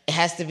it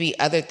has to be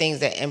other things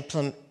that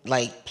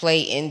play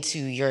into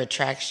your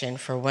attraction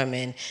for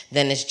women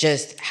than it's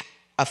just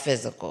a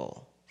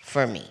physical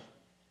For me.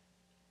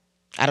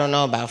 I don't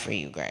know about for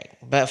you, Greg.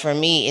 But for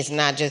me, it's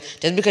not just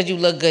because you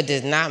look good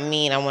does not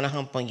mean I want to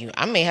hump on you.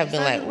 I may have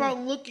been It's like, not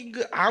about looking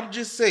good. I'm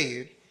just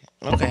saying.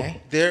 Okay.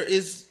 There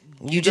is.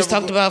 You just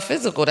talked about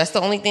physical. That's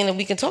the only thing that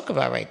we can talk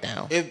about right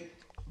now. If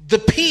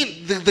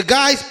the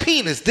guy's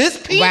penis,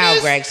 this penis, wow,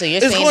 Greg. So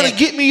you're is saying going to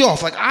get me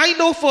off. Like I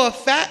know for a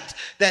fact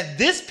that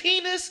this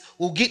penis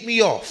will get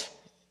me off.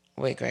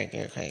 Wait, Greg.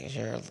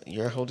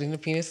 You're holding the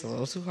penis a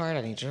little too hard.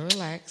 I need you to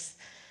relax.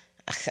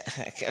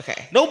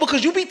 Okay. No,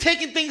 because you be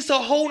taking things to a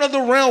whole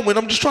nother realm, and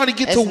I'm just trying to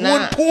get to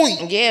one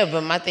point. Yeah,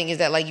 but my thing is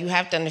that like you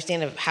have to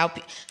understand of how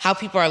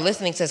people are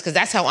listening to us, because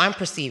that's how I'm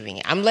perceiving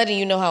it. I'm letting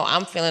you know how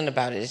I'm feeling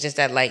about it. It's just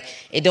that like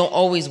it don't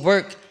always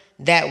work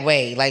that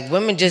way. Like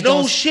women just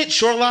don't. No shit,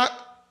 Sherlock.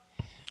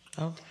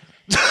 Oh.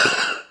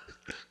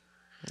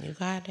 You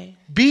got it.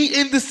 Be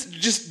in this,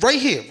 just right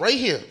here.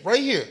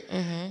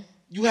 Mm-hmm.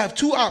 You have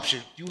two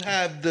options. You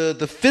have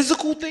the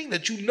physical thing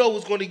that you know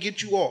is going to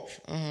get you off,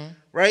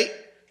 right?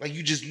 Like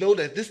you just know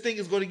that this thing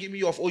is going to get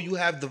me off, or you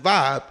have the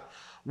vibe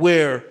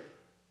where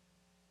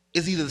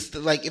it's either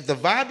like if the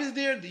vibe is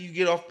there, then you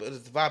get off. But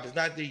if the vibe is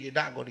not there, you're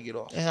not going to get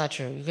off. It's not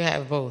true. You can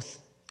have both.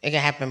 It can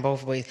happen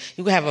both ways.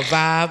 You can have a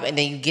vibe and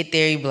then you get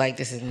there, you be like,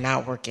 this is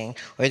not working.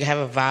 Or you can have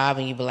a vibe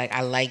and you be like,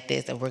 I like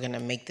this and we're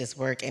gonna make this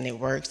work, and it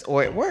works,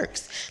 or it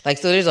works. Like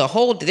so there's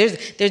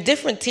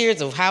different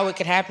tiers of how it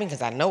could happen,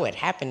 because I know it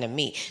happened to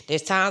me.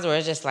 There's times where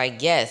it's just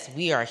like, yes,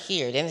 we are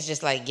here. Then it's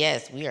just like,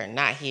 yes, we are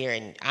not here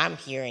and I'm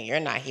here and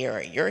you're not here,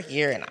 or you're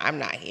here and I'm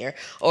not here.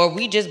 Or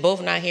we just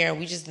both not here and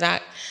we just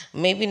not,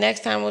 maybe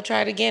next time we'll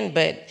try it again,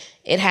 but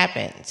it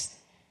happens.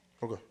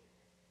 Okay.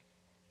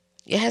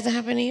 It hasn't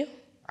happened to you?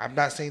 I'm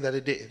not saying that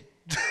it didn't.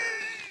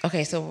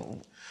 Okay,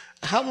 so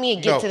help me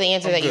get to the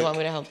answer that you want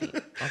me to help you.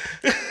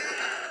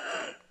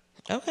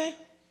 Okay.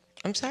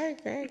 I'm sorry,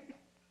 Greg.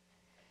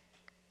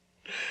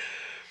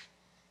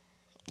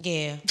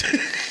 Yeah.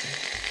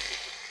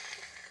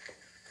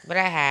 But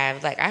I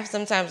have. Like,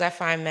 sometimes I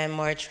find men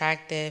more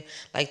attractive,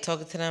 like,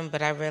 talking to them,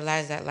 but I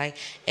realize that, like,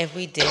 if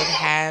we did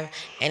have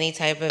any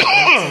type of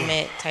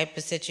intimate type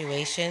of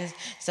situations,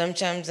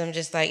 sometimes I'm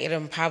just like,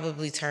 it'll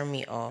probably turn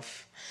me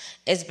off.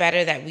 It's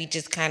better that we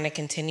just kind of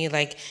continue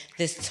like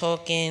this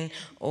talking,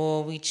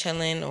 or we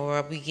chilling, or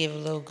we give a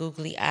little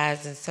googly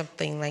eyes and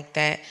something like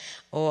that,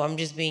 or I'm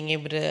just being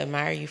able to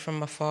admire you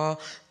from afar,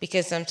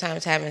 because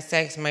sometimes having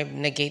sex might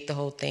negate the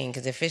whole thing,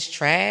 because if it's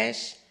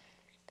trash,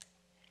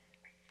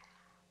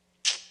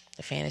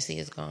 the fantasy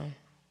is gone.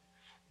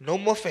 No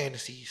more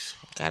fantasies.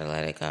 Gotta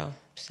let it go.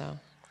 So,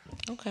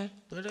 okay.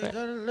 But I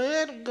gotta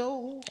let them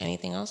go.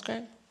 Anything else,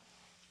 Greg?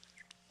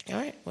 All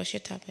right. What's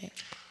your topic?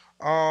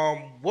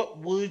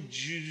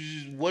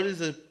 What is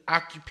an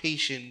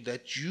occupation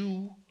that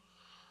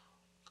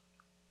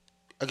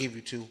I'll give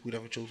you two. We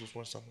never chose this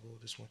one, so I'm gonna go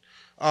with this one.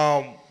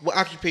 What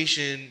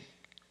occupation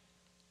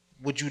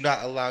would you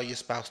not allow your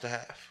spouse to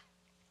have,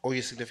 or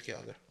your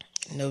significant other?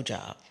 No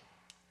job.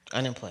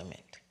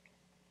 Unemployment.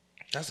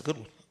 That's a good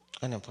one.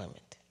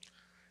 Unemployment.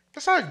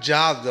 That's not a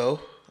job, though.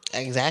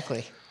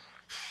 Exactly.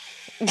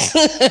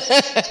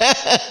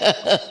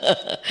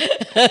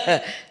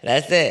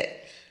 That's it.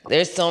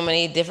 There's so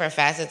many different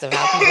facets of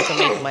how people can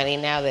make money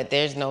now that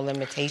there's no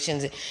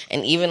limitations.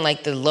 And even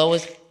like the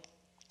lowest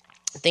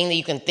thing that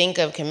you can think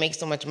of can make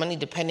so much money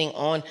depending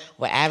on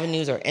what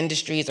avenues or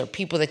industries or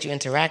people that you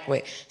interact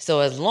with.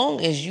 So as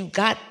long as you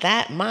got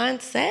that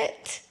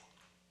mindset,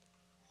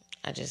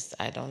 I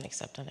don't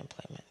accept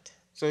unemployment.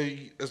 So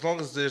as long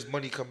as there's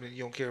money coming in,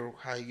 you don't care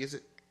how he gets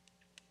it?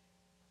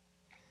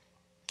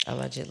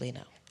 Allegedly,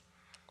 no.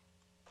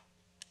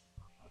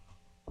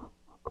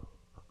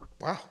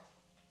 Wow.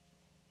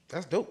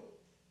 That's dope.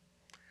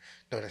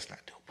 No, that's not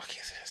dope. I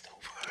can't say that's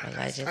dope.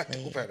 Allegedly, that's not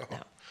dope at all.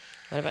 No.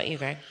 What about you,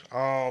 Greg?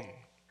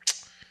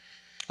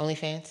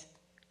 OnlyFans?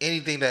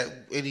 Anything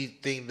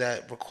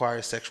that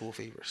requires sexual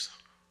favors.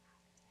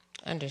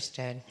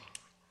 Understood.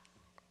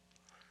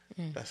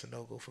 That's a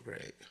no-go for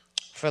Greg.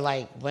 For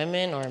like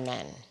women or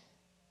men?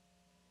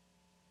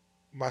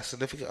 My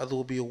significant other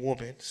will be a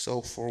woman,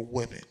 so for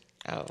women.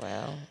 Oh,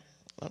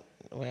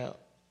 well,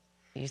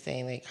 you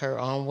saying like her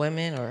own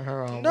women or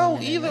her own No,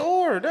 women? either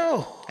or,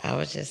 no. I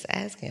was just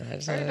asking. I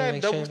just I ain't wanted to that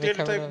make double sure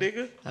standard type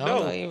nigga. I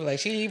don't know. You were like,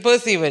 she eat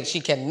pussy, but she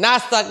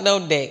cannot suck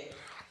no dick.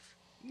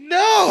 No.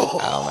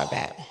 Oh, my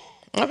bad.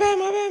 My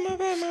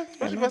bad.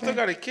 Especially if I still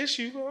gotta kiss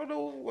you. I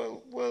don't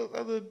know what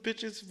other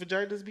bitches'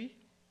 vaginas be.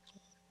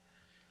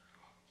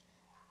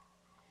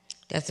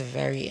 That's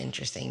very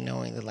interesting,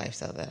 knowing the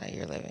lifestyle that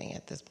you're living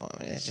at this point.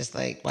 It's just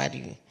like, why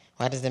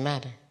does it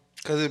matter?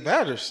 Because it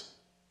matters.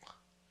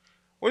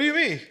 What do you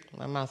mean?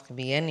 My mouth could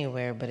be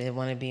anywhere, but it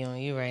want to be on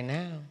you right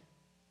now.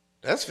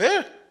 That's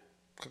fair.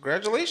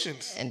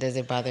 Congratulations. And does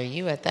it bother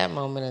you at that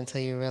moment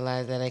until you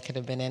realize that it could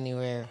have been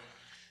anywhere?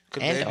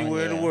 Could have been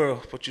anywhere in the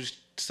world, but you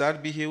decided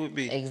to be here with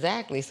me.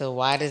 Exactly. So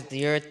why does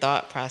your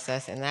thought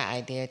process and that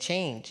idea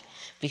change?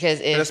 Because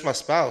that's my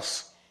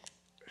spouse.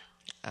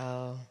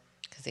 Oh,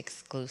 because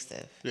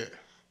exclusive. Yeah.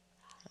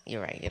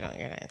 You're right. You're not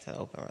into an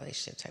open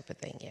relationship type of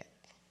thing yet.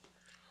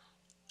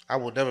 I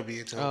will never be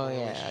into Oh a yeah,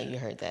 relationship. you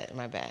heard that.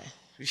 My bad.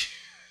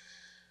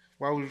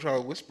 Why would you try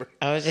to whisper?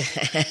 I was just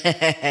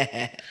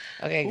okay.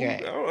 I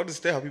Great. don't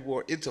understand how people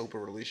are into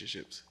open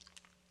relationships.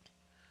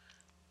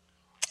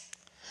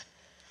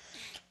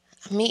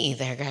 Me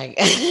either, Greg.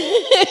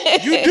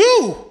 You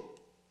do.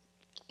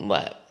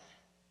 What?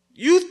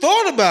 You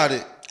thought about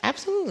it.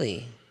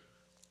 Absolutely.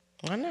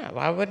 Why not?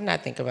 Why wouldn't I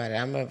think about it?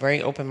 I'm a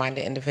very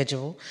open-minded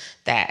individual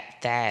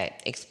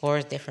that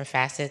explores different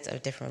facets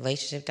of different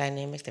relationship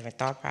dynamics, different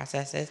thought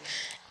processes,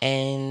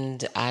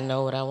 and I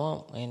know what I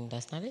want, and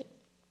that's not it.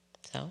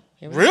 So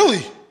here we go.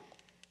 Really?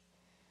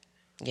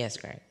 Yes,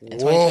 Greg. In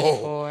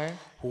Whoa.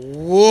 2024,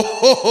 Whoa.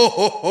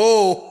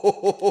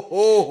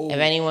 if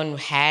anyone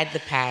had the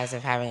path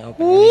of having an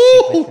open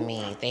relationship with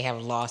me, they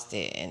have lost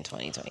it in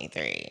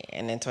 2023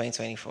 and in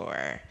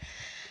 2024.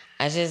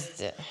 I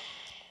just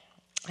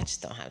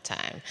don't have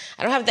time.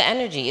 I don't have the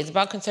energy. It's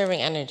about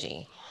conserving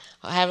energy.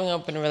 Having an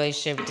open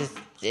relationship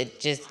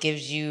just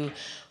gives you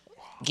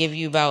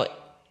about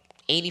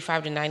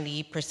 85 to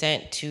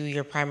 90% to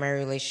your primary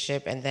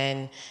relationship, and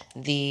then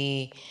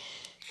the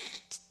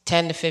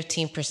 10 to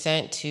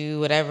 15% to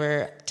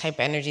whatever type of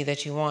energy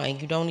that you want.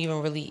 And you don't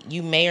even really,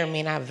 you may or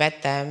may not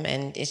vet them,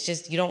 and it's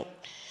just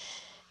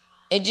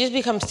it just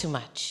becomes too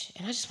much.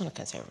 And I just want to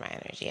conserve my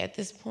energy at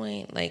this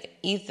point. Like,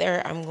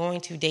 either I'm going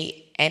to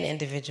date an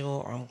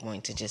individual or I'm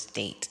going to just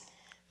date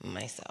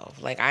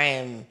myself. Like, I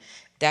am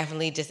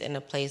definitely just in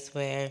a place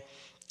where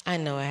I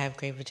know I have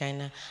great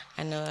vagina.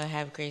 I know I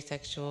have great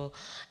sexual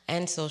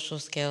and social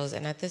skills.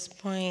 And at this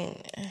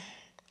point,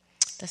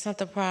 that's not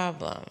the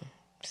problem.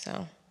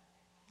 So,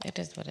 it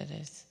is what it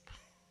is.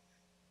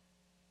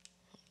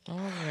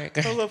 I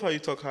love how you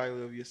talk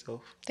highly of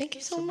yourself. Thank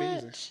you so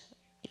much.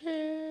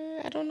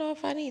 I don't know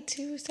if I need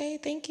to say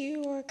thank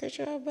you or good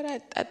job, but I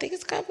think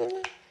it's a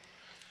compliment.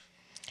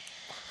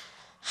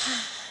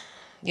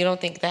 You don't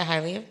think that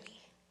highly of me?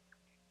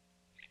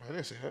 I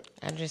didn't say that.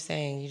 I'm just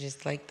saying you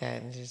just like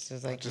that. And just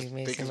like I just you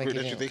made think seem it's like weird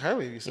that you think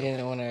highly of you yourself.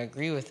 didn't want to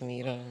agree with me.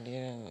 You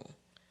don't.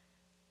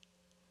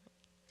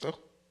 So?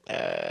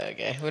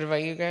 Okay. What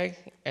about you, Greg?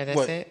 Or that's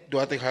What? it? Do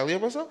I think highly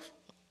of myself?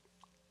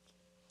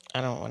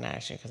 I don't want to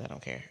ask you because I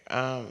don't care.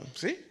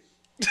 See?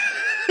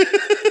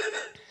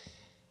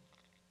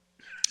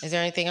 Is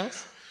there anything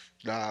else?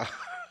 Nah.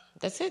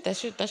 That's it.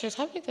 That's your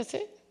topic. That's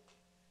it.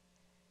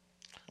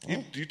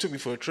 You took me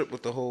for a trip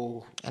with the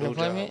whole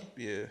Unemployment? job.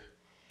 Yeah.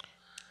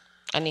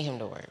 I need him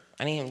to work.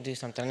 I need him to do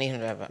something. I need him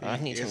to have. I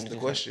need him to Answer do the something.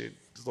 question.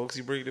 As long as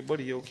you bring the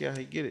money, you okay how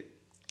you get it.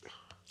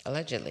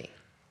 Allegedly.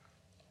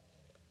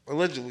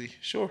 Allegedly,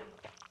 sure.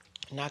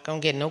 Not gonna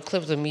get no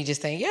clips of me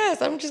just saying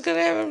yes. I'm just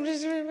gonna have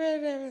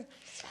him.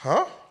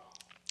 Huh?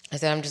 I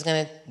said I'm just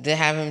gonna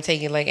have him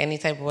take it like any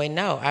type of way.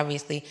 No,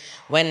 obviously,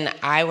 when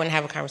I want to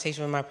have a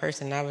conversation with my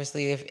person,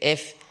 obviously,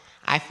 if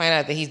I find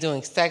out that he's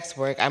doing sex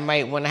work, I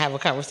might want to have a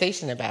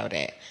conversation about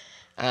it.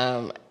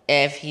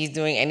 If he's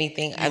doing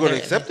anything, You gonna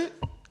accept it?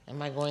 Am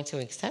I going to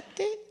accept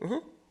it?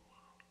 Mm-hmm.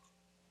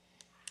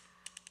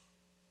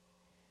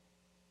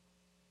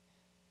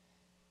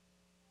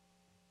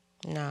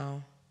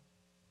 No.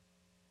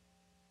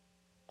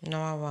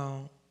 No, I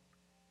won't.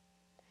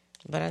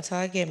 But until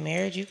I get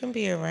married, you can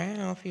be around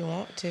if you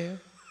want to.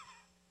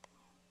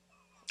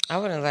 I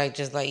wouldn't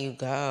just let you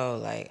go.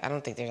 Like, I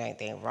don't think there's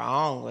anything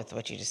wrong with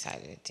what you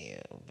decided to do,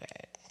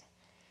 but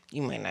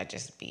you might not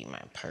just be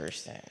my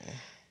person.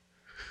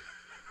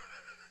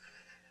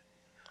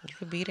 You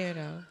could be there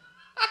though.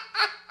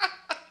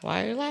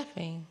 Why are you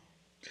laughing?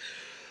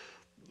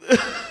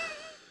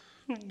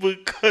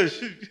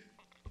 Because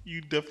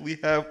you definitely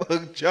have a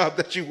job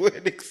that you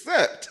wouldn't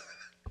accept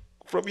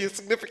from your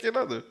significant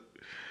other.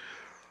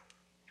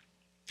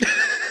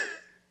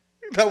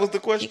 That was the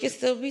question. He could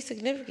still be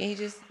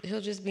significant.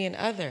 He'll just be an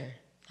other.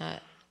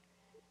 Not.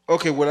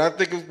 Okay, when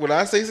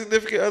I say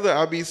significant other,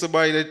 I mean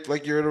somebody that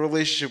like you're in a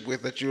relationship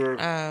with, that you're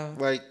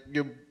like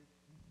your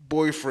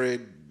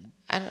boyfriend,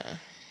 I don't.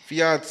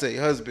 fiance,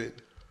 husband.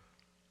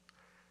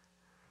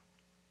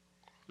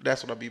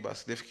 That's what I mean by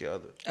significant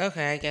other.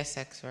 Okay, I guess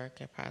sex work,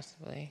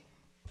 possibly.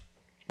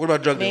 What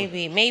about drug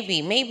dealing?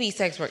 Maybe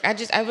sex work. I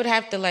would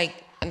have to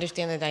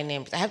understand the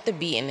dynamics. I have to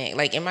be in it.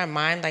 Like in my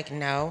mind,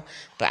 no,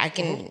 but I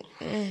can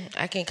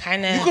I can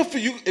kind of.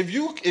 If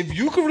you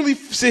could really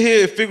sit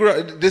here and figure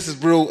out this is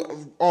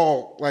real,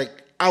 I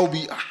would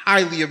be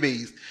highly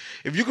amazed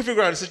if you could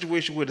figure out a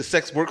situation where the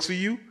sex works for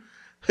you,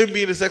 him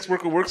being a sex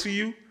worker works for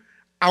you.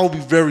 I would be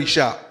very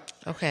shocked.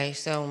 Okay,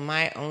 so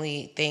my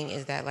only thing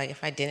is that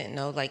if I didn't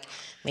know,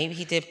 maybe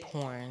he did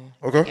porn,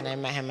 okay, and I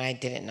met him and I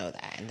didn't know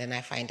that, and then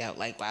I find out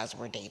while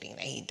we're dating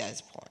that he does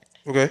porn.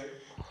 Okay.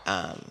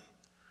 I'm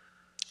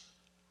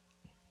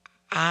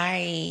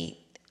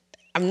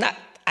not.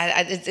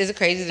 It's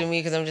crazy to me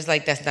because I'm just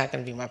that's not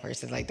gonna be my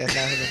person. That's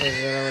not the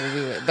person that I want to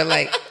be with. But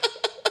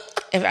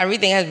if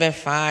everything has been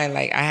fine,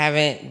 I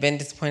haven't been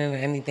disappointed in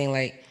anything.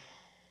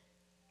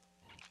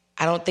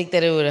 I don't think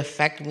that it would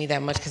affect me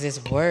that much because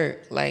it's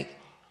work.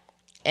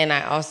 And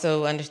I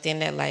also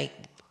understand that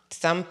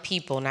some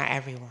people, not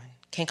everyone,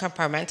 can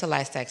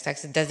compartmentalize sex.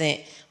 Sex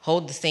doesn't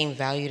hold the same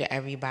value to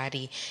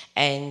everybody.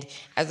 And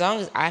as long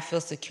as I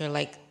feel secure,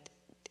 like,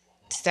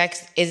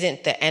 sex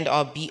isn't the end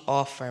all be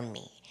all for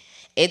me.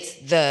 It's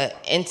the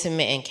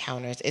intimate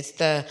encounters. It's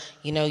the,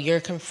 you're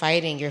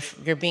confiding,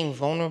 you're being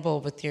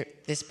vulnerable with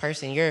this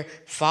person. You're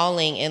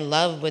falling in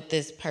love with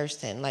this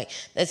person. Like,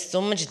 that's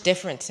so much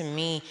different to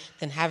me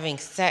than having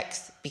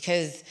sex,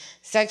 because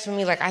sex for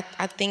me, like,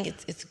 I think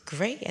it's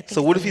great. I think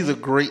so what if he's a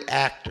great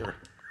actor?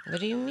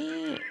 What do you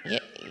mean? Yeah,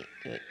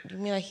 you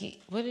mean like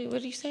what are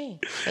you saying?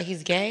 Like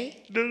he's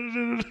gay?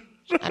 No.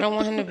 I don't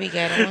want him to be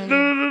gay. I don't want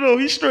him No.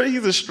 He's straight.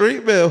 He's a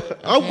straight male. Okay.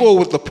 I'm going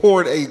with the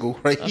porn angle,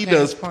 right? Okay, he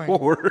does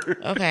porn.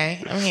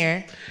 Okay, I'm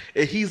here.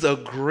 And he's a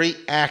great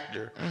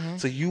actor.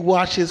 So you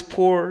watch his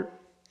porn,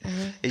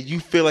 and you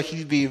feel like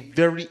he's being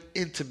very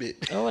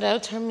intimate. Oh,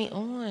 that'll turn me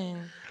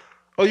on.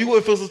 Oh, you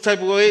wouldn't feel some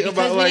type of way because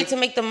about we need to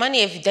make the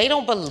money. If they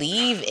don't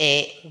believe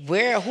it,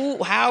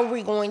 how are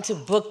we going to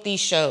book these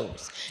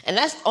shows? And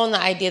that's on the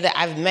idea that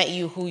I've met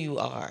you who you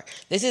are.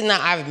 This is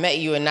not I've met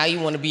you and now you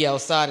want to be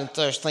outside and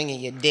start slinging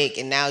your dick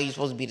and now you're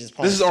supposed to be this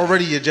porn. This is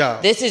already your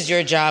job. This is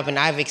your job and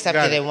I've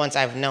accepted it once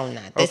I've known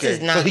that. This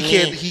is not so me.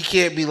 He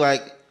can't be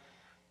like,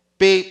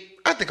 babe,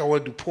 I think I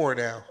want to do porn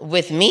now.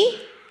 With me?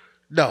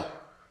 No.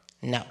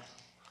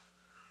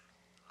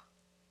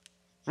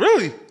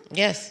 Really?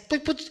 Yes.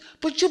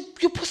 But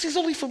your pussy's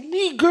only for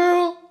me,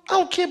 girl. I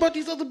don't care about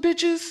these other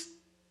bitches.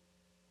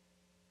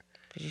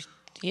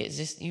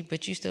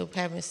 But you still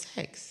having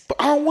sex.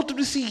 But I don't want them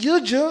to see your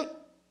junk.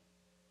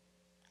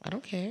 I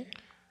don't care.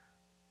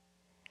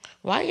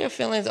 Why your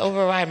feelings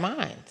override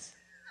mine?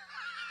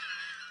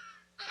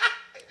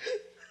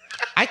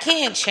 I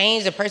can't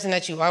change the person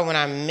that you are when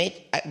I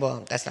met.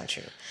 Well, that's not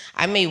true.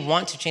 I may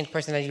want to change the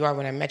person that you are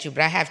when I met you,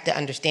 but I have to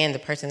understand the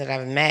person that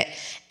I've met.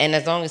 And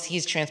as long as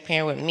he's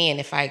transparent with me, and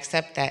if I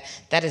accept that,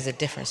 that is a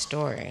different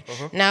story.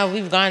 Now,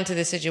 we've gone to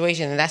this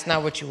situation, and that's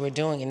not what you were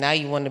doing. And now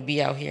you want to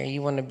be out here, and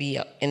you want to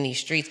be in these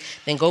streets.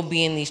 Then go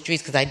be in these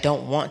streets because I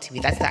don't want to be.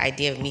 That's the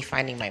idea of me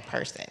finding my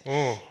person.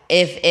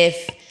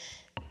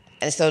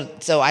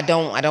 So I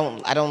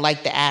don't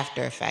like the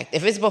after effect.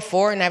 If it's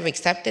before and I've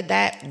accepted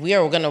that, we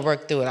are gonna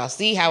work through it. I'll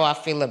see how I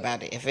feel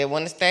about it. If it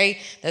want to stay,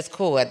 that's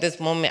cool. At this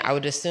moment, I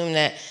would assume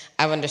that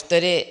I've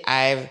understood it.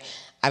 I've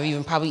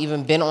probably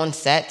even been on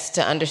sets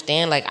to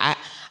understand. Like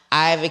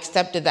I've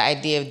accepted the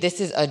idea of this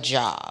is a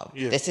job.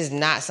 Yeah. This is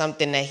not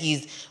something that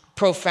he's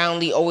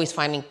profoundly always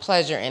finding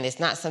pleasure in. It's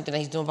not something that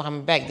he's doing behind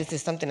my back. This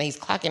is something that he's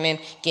clocking in,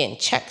 getting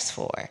checks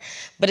for.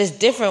 But it's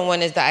different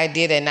when it's the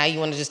idea that now you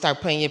want to just start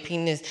putting your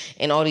penis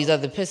in all these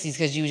other pussies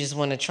because you just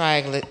want to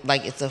try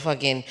like it's a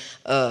fucking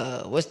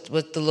what's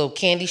the little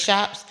candy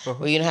shops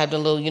where you don't have the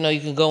little, you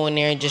can go in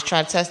there and just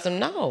try to test them.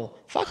 No,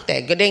 fuck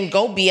that. Then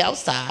go be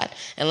outside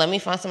and let me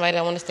find somebody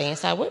that want to stay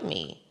inside with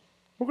me.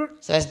 Okay.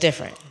 So that's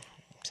different.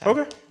 So,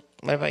 okay.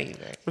 What about you,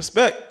 Greg?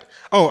 Respect.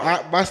 Oh,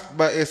 my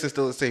answer's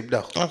still the same.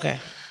 No. Okay.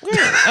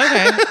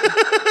 Okay.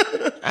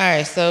 All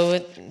right. So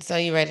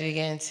you ready to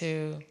get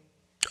into?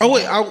 Oh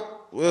wait,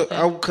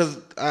 because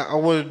I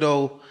want to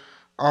know,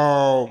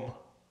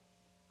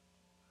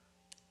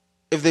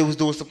 if they was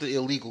doing something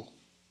illegal,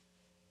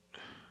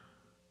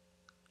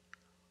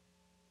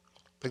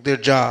 like their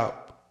job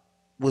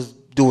was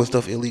doing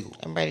stuff illegal.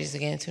 I'm ready to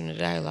get into the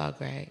dialogue,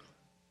 right?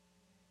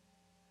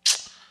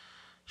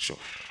 Sure.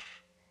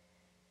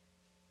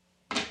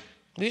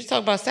 We just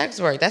talk about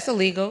sex work. That's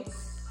illegal.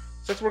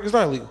 Sex work is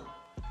not illegal.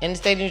 In the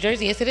state of New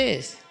Jersey, yes, it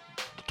is.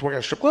 To work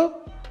at a strip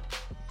club?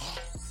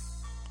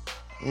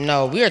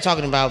 No, we are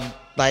talking about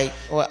like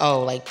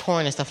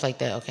porn and stuff like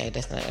that. Okay,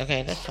 that's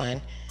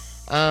fine.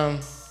 I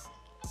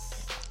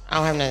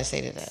don't have nothing to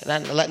say to that.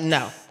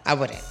 No, I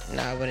wouldn't.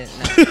 No, I wouldn't.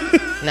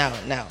 No.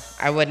 No,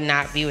 I would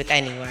not be with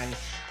anyone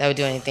that would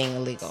do anything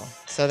illegal.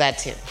 So that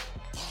too.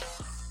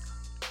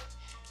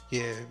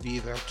 Yeah, me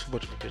either. I'm too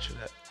much of a bitch for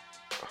that.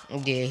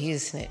 Yeah, he's a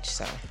snitch,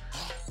 so.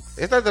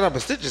 It's not that I'm a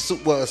snitch. As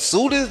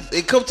soon as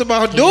it comes to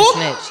my door,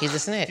 he's a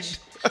snitch.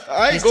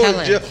 I ain't going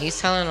to jail.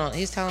 He's telling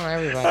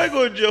everybody. I ain't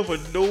going to jail for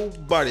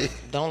nobody.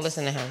 Don't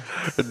listen to him.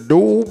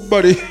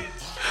 Nobody.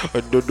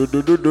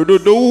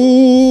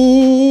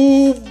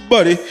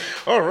 Nobody.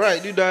 All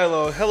right, new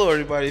dialogue. Hello,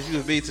 everybody. If you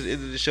have made to the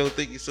end of the show,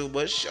 thank you so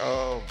much.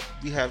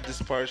 We have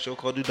this part of the show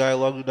called New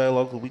Dialogue. New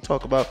Dialogue, where we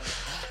talk about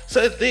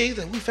certain things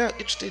that we found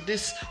interesting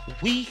this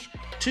week,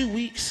 2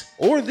 weeks,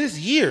 or this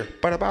year.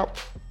 But about.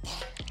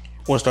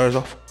 Want to start us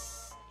off?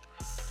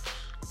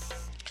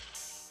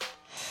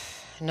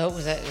 Nope.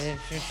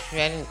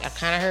 I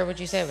kind of heard what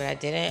you said, but I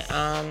didn't.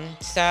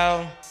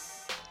 So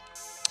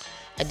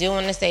I do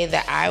want to say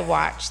that I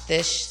watched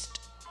this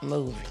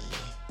movie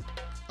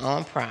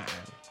on Prime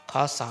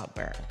called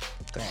Saltburn.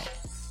 Great.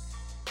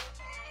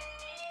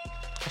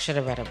 I should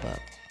have read a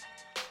book.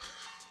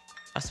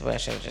 I swear I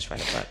should have just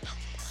read a book.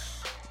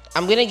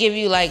 I'm going to give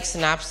you like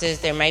synopsis.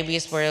 There might be a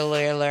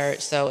spoiler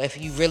alert. So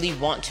if you really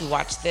want to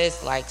watch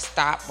this, like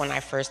stop when I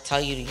first tell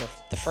you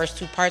the first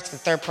two parts. The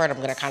third part, I'm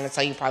going to kind of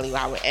tell you probably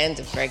how it ends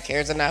if Greg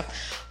cares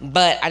enough.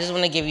 But I just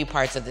want to give you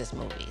parts of this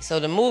movie. So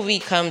the movie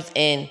comes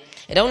in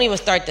It don't even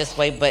start this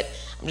way, but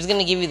I'm just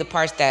gonna give you the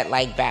parts that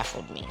like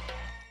baffled me.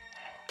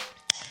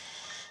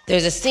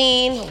 There's a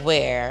scene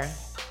where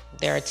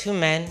there are two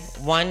men,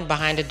 one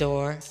behind a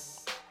door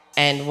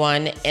and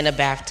one in a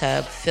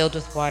bathtub filled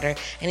with water,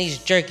 and he's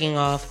jerking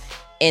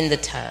off in the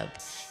tub.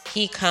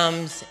 He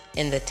comes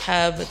in the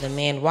tub, the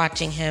man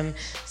watching him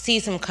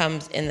sees him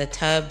comes in the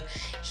tub.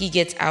 He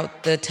gets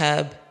out the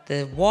tub.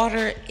 The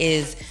water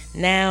is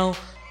now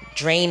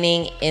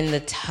draining in the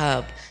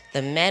tub.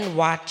 The man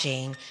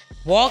watching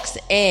walks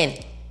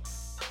in,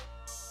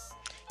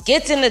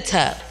 gets in the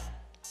tub,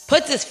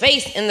 puts his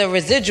face in the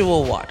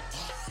residual water,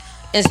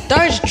 and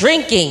starts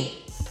drinking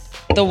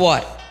the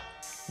water.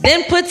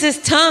 Then puts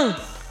his tongue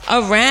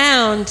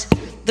around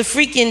the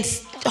freaking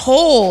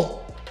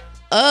hole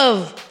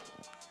of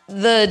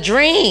the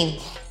drain,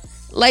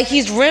 like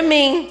he's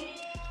rimming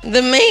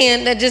the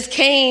man that just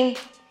came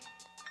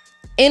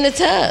in the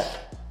tub.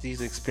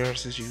 These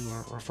experiences you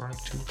are referring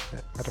to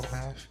that I don't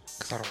have,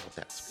 because I don't want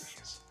that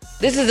experience.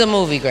 This is a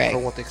movie, Greg. I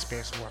don't want the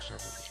experience of watching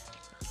that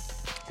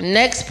movie.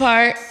 Next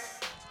part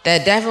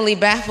that definitely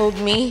baffled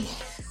me.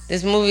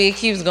 This movie, it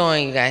keeps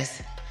going, you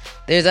guys.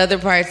 There's other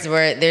parts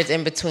where there's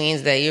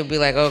in-betweens that you'll be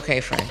like, okay,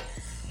 friend.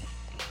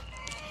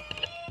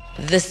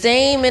 The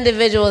same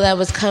individual that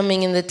was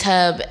coming in the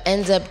tub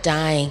ends up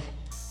dying.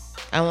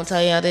 I won't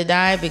tell you how they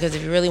died, because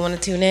if you really want to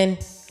tune in,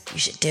 you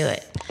should do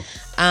it.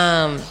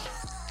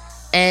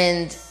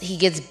 And he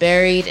gets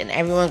buried, and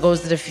everyone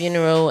goes to the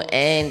funeral,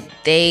 and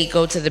they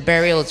go to the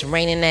burial. It's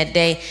raining that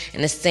day,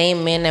 and the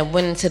same man that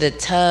went into the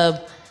tub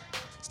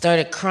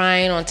started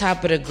crying on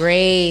top of the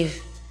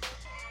grave,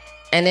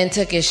 and then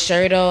took his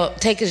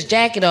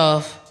jacket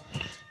off,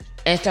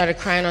 and started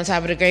crying on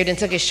top of the grave, then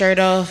took his shirt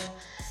off,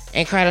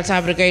 and cried on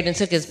top of the grave, then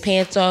took his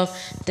pants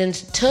off, then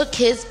took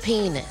his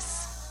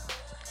penis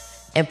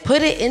and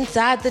put it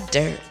inside the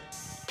dirt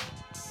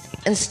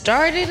and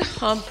started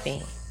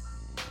humping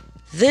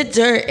the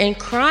dirt and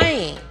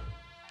crying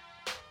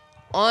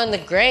on the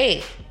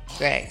grave,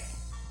 Greg.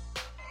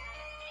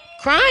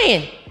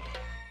 Crying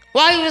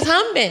while he was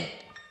humping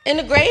in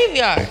the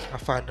graveyard. I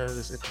find none of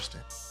this interesting.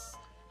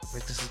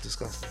 Like, this is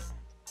disgusting.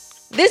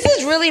 This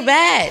is really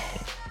bad.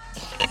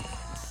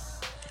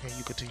 And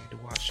you continue to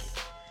watch it.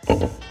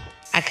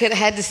 I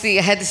had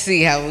to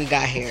see how we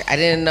got here. I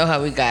didn't know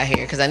how we got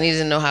here because I needed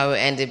to know how it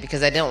ended,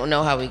 because I don't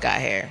know how we got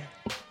here.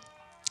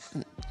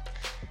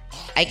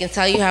 I can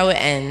tell you how it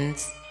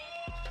ends.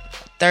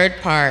 Third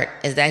part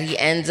is that he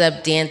ends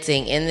up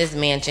dancing in this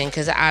mansion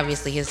because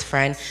obviously his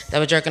friend that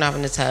was jerking off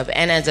in the tub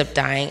and ends up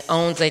dying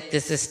owns like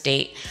this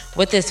estate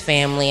with his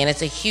family, and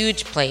it's a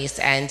huge place,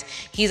 and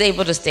he's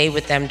able to stay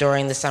with them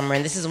during the summer,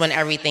 and this is when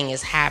everything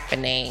is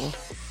happening.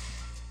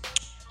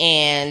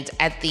 And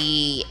at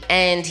the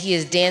end, he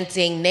is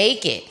dancing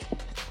naked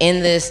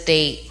in the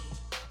estate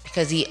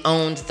because he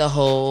owns the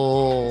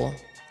whole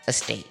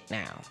estate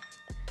now.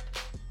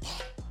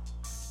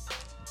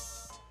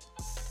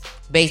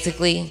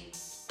 Basically,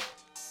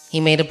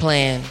 he made a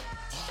plan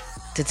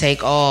to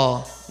take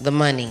all the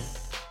money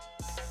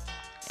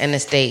and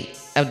estate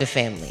of the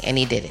family, and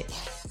he did it.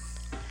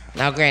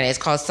 Now, granted, it's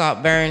called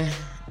Saltburn.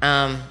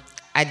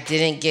 I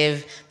didn't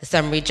give the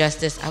summary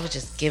justice. I was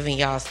just giving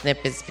y'all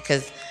snippets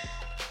because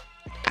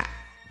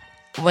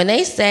when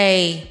they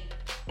say,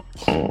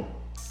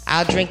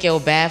 I'll drink your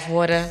bath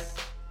water,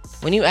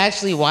 when you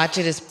actually watch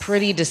it, it's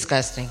pretty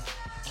disgusting.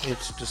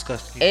 It's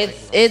disgusting.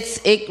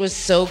 It was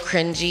so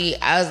cringy.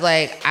 I was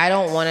like, I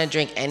don't want to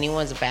drink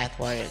anyone's bath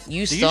water. Do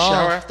you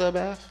shower after a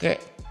bath?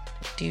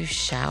 Do you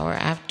shower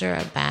after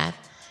a bath?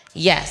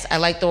 Yes, I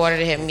like the water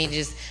to hit me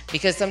just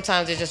because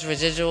sometimes there's just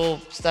residual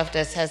stuff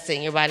that has to sit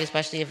in your body,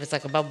 especially if it's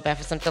like a bubble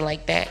bath or something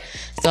like that.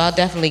 So I'll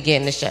definitely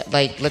get in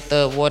the let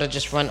the water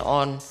just run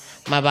on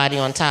my body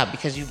on top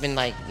because you've been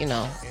laying in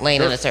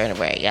a certain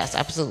way. Yes,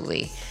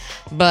 absolutely.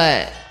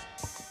 But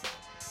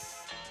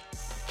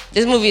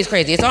this movie is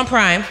crazy. It's on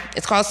Prime.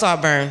 It's called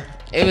Saltburn.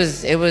 It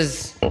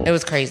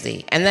was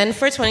crazy. And then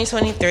for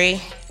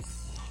 2023,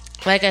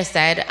 like I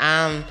said,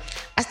 I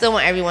still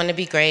want everyone to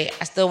be great.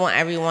 I still want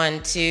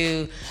everyone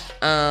to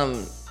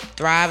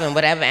thrive in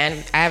whatever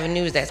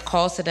avenues that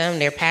calls to them,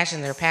 their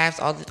passion, their paths,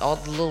 all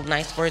the little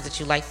nice words that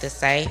you like to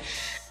say.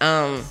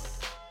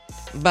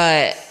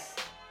 But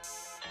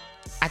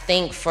I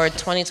think for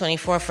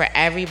 2024, for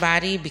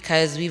everybody,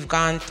 because we've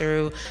gone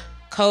through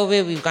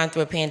COVID, we've gone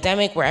through a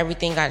pandemic where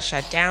everything got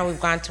shut down. We've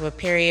gone through a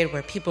period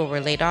where people were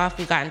laid off.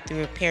 We've gotten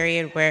through a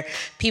period where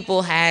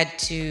people had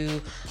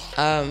to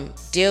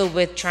deal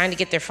with trying to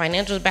get their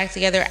financials back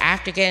together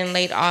after getting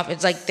laid off.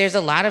 It's like there's a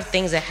lot of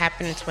things that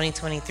happened in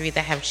 2023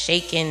 that have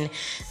shaken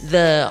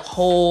the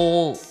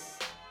whole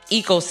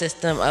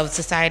ecosystem of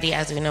society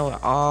as we know it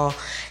all.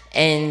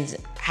 And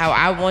how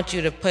I want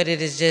you to put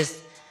it is just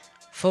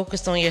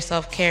focus on your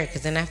self-care,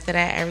 because then after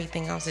that,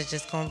 everything else is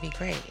just going to be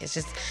great. It's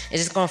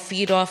just going to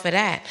feed off of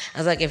that. I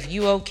was like, if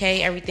you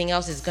okay, everything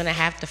else is going to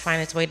have to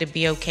find its way to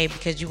be okay,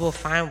 because you will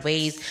find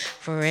ways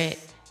for it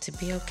to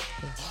be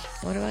okay.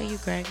 What about you,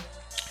 Greg?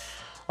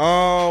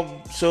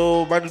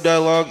 So my new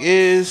dialogue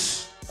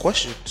is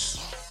questions.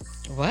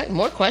 What?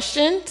 More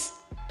questions?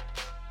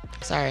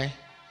 Sorry.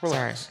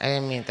 Relax. Sorry. I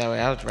didn't mean it that way.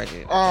 I was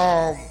ready.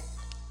 I'm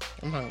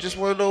hungry. Just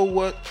want to know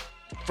what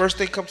first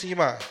thing comes to your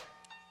mind.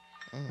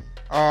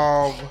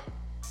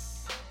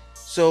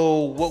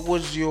 So what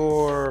was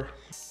your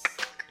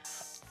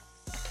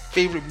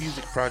favorite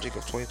music project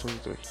of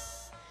 2023?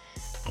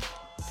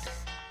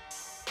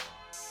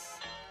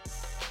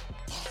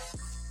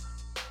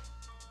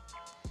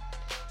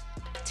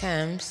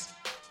 Thames.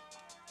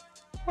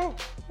 Oh,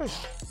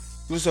 nice.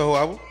 You listened to the whole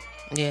album?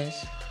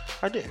 Yes.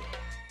 I did.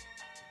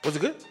 Was it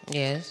good?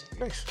 Yes.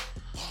 Nice.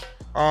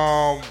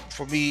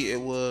 For me, it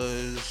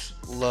was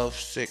Love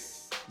Sick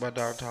by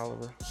Don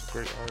Toliver. It's a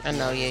great artist. I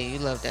know, yeah, you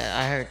love that.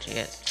 I heard you.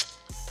 Yes.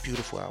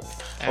 Beautiful album.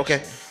 Absolutely.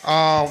 Okay.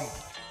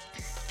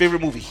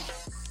 Favorite movie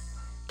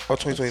of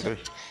 2023?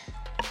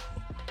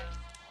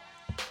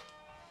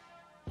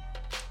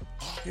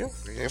 Yeah.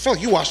 I feel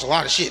like you watched a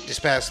lot of shit this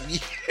past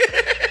week.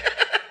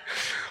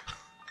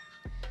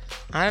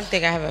 I don't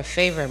think I have a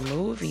favorite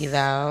movie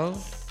though.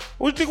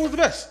 What do you think was the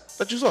best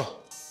that you saw?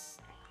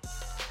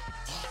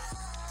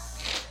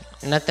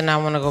 Nothing I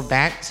want to go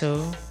back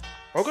to.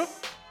 Okay.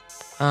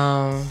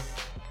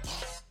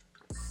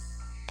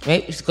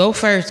 Maybe go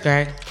first,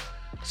 Greg.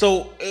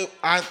 So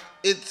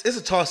it's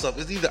a toss up.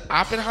 It's either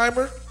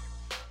Oppenheimer.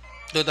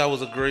 Thought that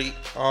was a great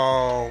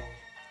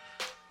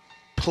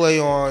play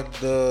on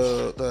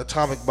the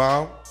atomic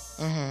bomb.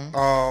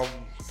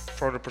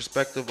 From the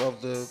perspective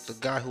of the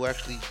guy who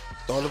actually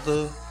thought of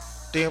the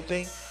damn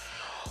thing.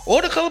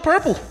 Or The Color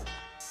Purple.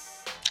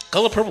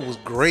 Color Purple was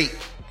great.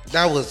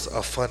 That was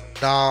a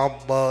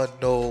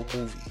phenomenal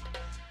movie.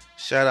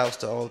 Shout outs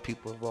to all the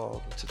people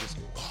involved into this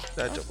movie.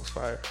 That joke was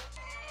fire.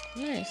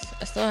 Nice.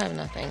 I still have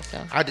nothing,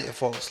 so. I didn't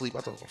fall asleep. I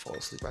thought I was gonna fall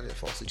asleep. I didn't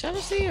fall asleep. Trying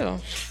to see you.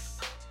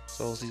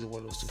 So it's either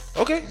one of those two.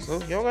 Okay, so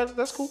y'all got it.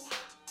 That's cool.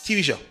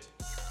 TV show.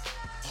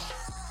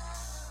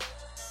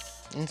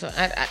 And so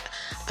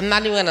I'm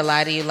not even gonna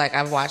lie to you. Like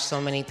I've watched so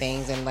many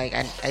things, and like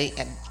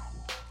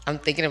I'm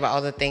thinking about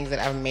all the things that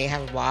I may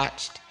have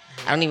watched.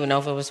 I don't even know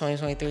if it was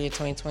 2023 or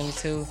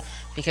 2022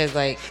 because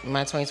like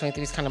my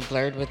 2023 is kind of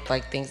blurred with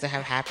like things that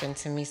have happened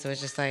to me. So it's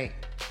just like,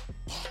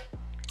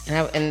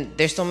 and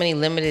there's so many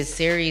limited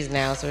series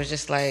now. So it's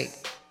just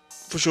like,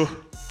 for sure.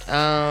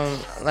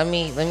 Let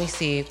me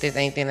see if there's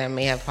anything that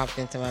may have popped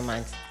into my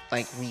mind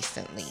like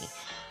recently.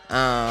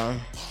 No,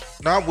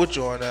 I'm with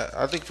you on that.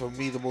 I think for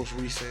me the most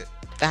recent,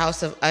 The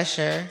House of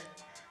Usher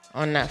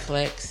on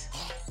Netflix.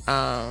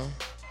 I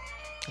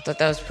thought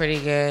that was pretty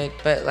good,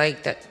 but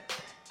like that.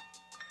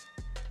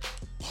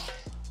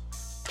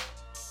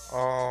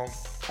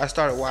 I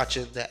started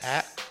watching The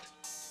Act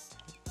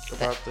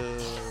about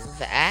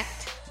The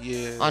Act.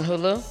 Yeah. On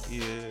Hulu.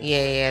 Yeah.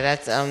 Yeah.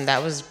 That's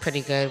that was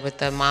pretty good with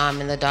the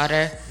mom and the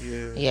daughter.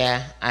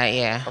 Yeah.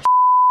 Yeah.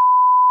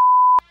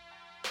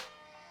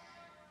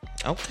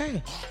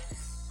 Okay.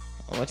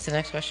 What's the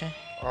next question?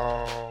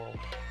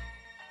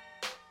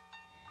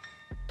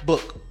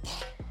 Book.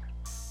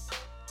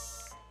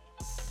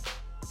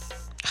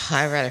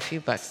 I read a few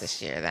books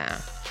this year now.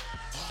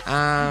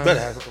 You better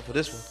have something for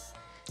this one.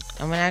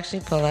 I'm gonna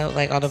actually pull out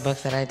like all the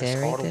books that I did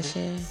read this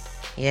year.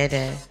 Yeah, I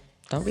did.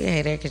 Don't be a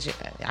hater, cause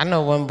I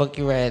know one book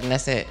you read and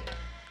that's it.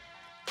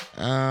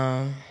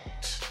 That's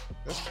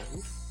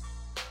rude.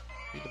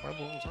 Read the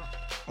Bible all the time.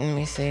 Let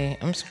me see.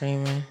 I'm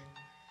screaming.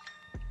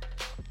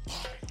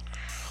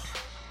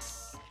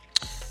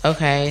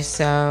 Okay,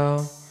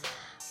 so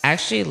I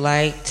actually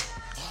liked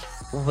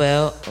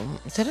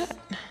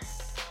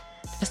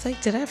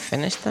did I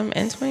finish them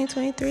in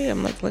 2023?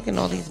 I'm like looking at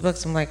all these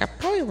books. I'm like, I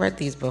probably read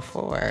these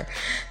before.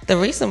 The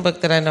recent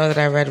book that I know that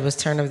I read was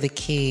Turn of the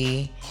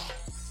Key.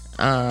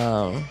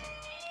 I've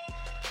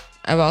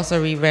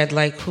also reread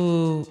like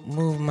Who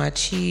Moved My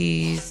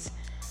Cheese.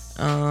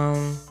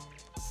 I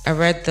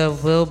read the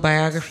Will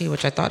biography,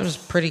 which I thought was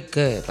pretty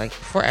good. Like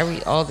before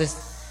all this,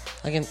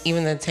 like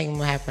even the thing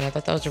what happened, I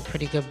thought that was a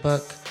pretty good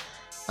book.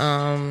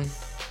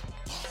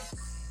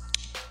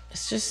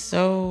 It's just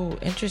so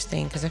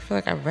interesting because I feel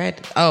like I read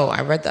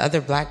The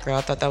Other Black Girl.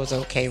 I thought that was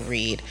an okay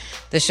read.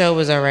 The show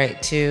was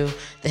alright too.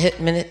 The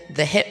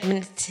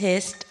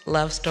Hypnotist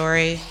Love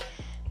Story.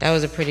 That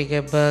was a pretty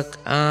good book.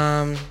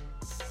 I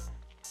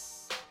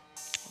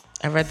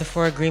read The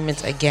Four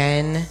Agreements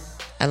again.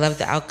 I love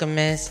The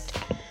Alchemist.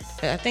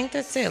 But I think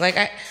that's it. Like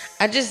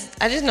I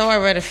just know I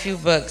read a few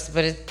books,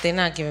 but they're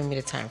not giving me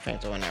the time frame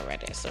to when I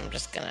read it. So I'm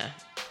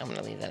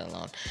gonna leave that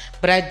alone.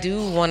 But I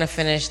do want to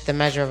finish The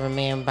Measure of a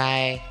Man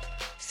by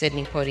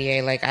Sidney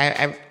Poitier. Like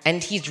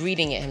and he's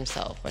reading it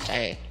himself, which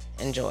I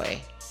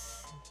enjoy.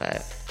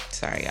 But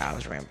sorry, y'all, I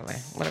was rambling.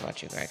 What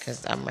about you, Greg?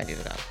 Because I'm ready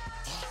to go.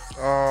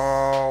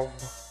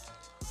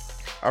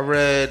 I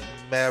read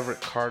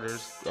Maverick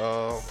Carter's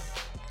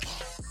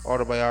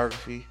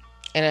autobiography.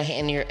 In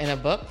a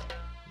book?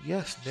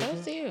 Yes, nigga. Show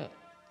it to you.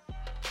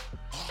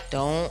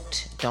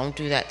 Don't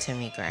do that to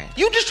me, Greg.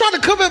 You just trying to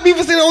come at me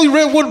for saying I only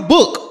read one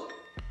book.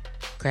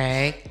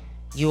 Greg,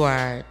 you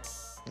are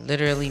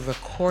literally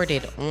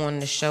recorded on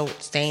the show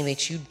saying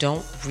that you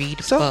don't read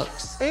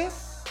books. And?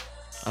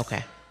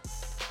 Okay.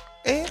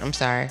 And? I'm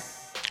sorry.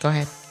 Go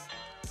ahead.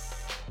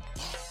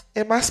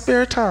 in my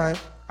spare time,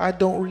 I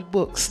don't read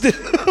books.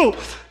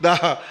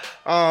 Nah,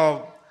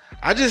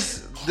 I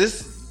just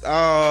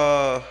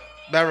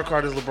Maverick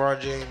Carter is LeBron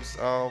James'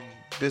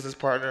 business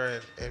partner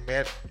and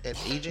man and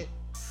agent,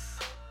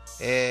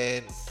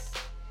 and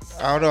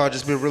I don't know. I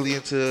just been really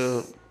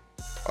into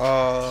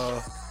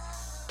uh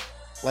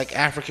like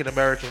African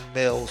American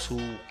males who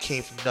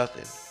came from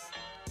nothing,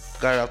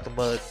 got out the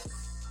mud,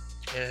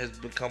 and has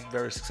become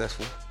very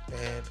successful.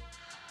 And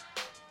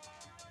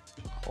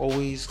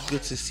always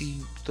good to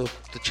see the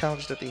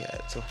challenge that they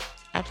had. So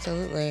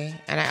Absolutely.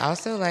 And I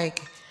also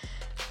like,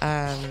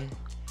 I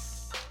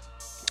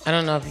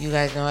don't know if you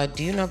guys know,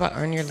 do you know about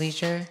Earn Your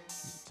Leisure?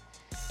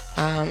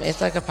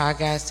 It's like a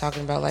podcast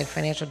talking about like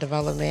financial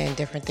development and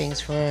different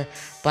things for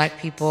Black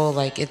people.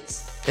 Like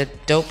it's the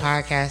dope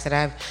podcast that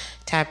I've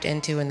tapped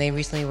into, and they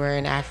recently were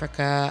in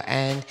Africa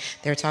and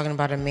they were talking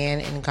about a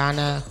man in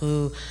Ghana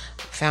who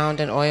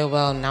found an oil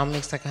well and now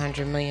makes like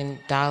 $100 million.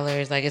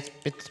 Like it's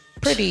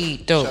pretty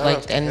dope. Shout out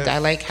Like, to and him. I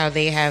like how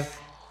they have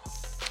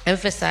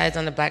emphasized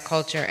on the Black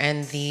culture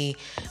and the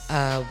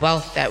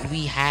wealth that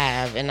we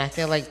have. And I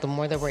feel like the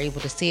more that we're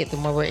able to see it, the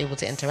more we're able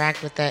to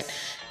interact with it.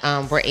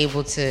 We're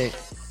able to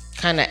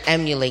kind of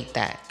emulate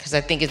that, because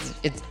I think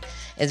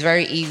it's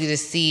very easy to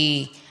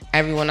see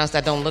everyone else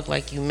that don't look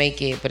like you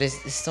make it, but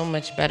it's so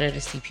much better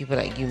to see people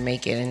that you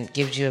make it, and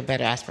gives you a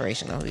better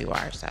aspiration of who you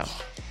are. So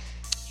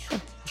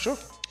sure.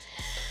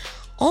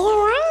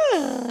 all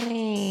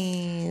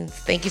right.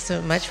 Thank you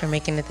so much for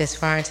making it this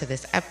far into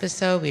this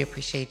episode. We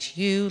appreciate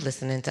you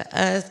listening to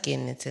us,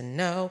 getting to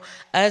know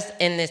us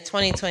in this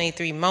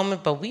 2023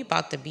 moment, but we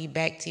about to be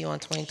back to you on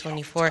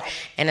 2024.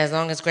 And as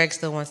long as Greg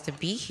still wants to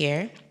be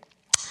here,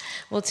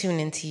 we'll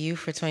tune into you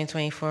for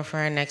 2024 for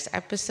our next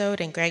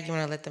episode. And Greg, you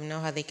want to let them know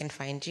how they can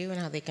find you and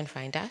how they can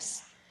find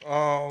us?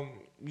 Yeah,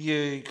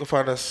 you can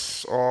find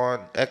us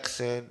on X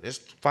and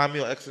find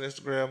me on X and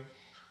Instagram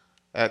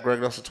at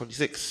Greg Nelson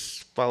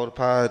 26. Follow the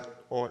pod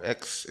on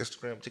X,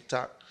 Instagram,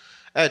 TikTok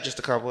at just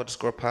the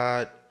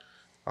Convo_pod.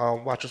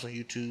 Watch us on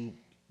YouTube.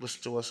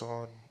 Listen to us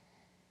on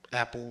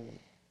Apple,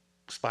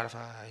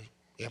 Spotify,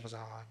 Amazon,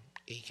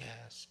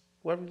 Acast,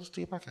 wherever you listen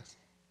to your podcast.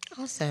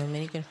 Awesome.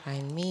 And you can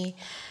find me,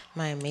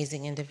 my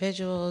amazing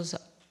individuals,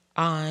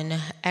 on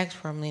X,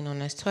 formerly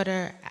known as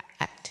Twitter,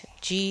 at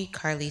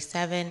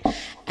GCarly7,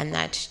 and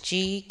that's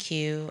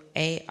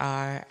GQARLY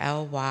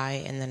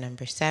and the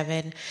number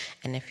 7.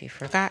 And if you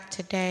forgot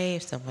today,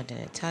 if someone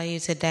didn't tell you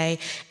today,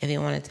 if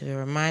you wanted to be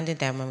reminded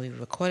that when we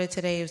recorded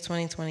today it was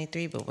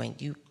 2023, but when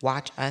you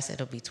watch us,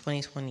 it'll be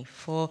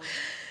 2024.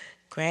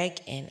 Greg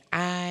and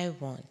I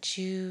want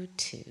you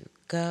to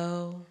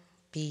go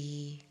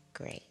be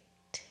great.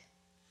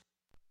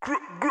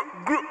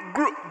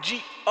 G.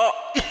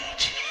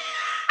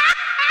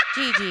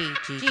 G.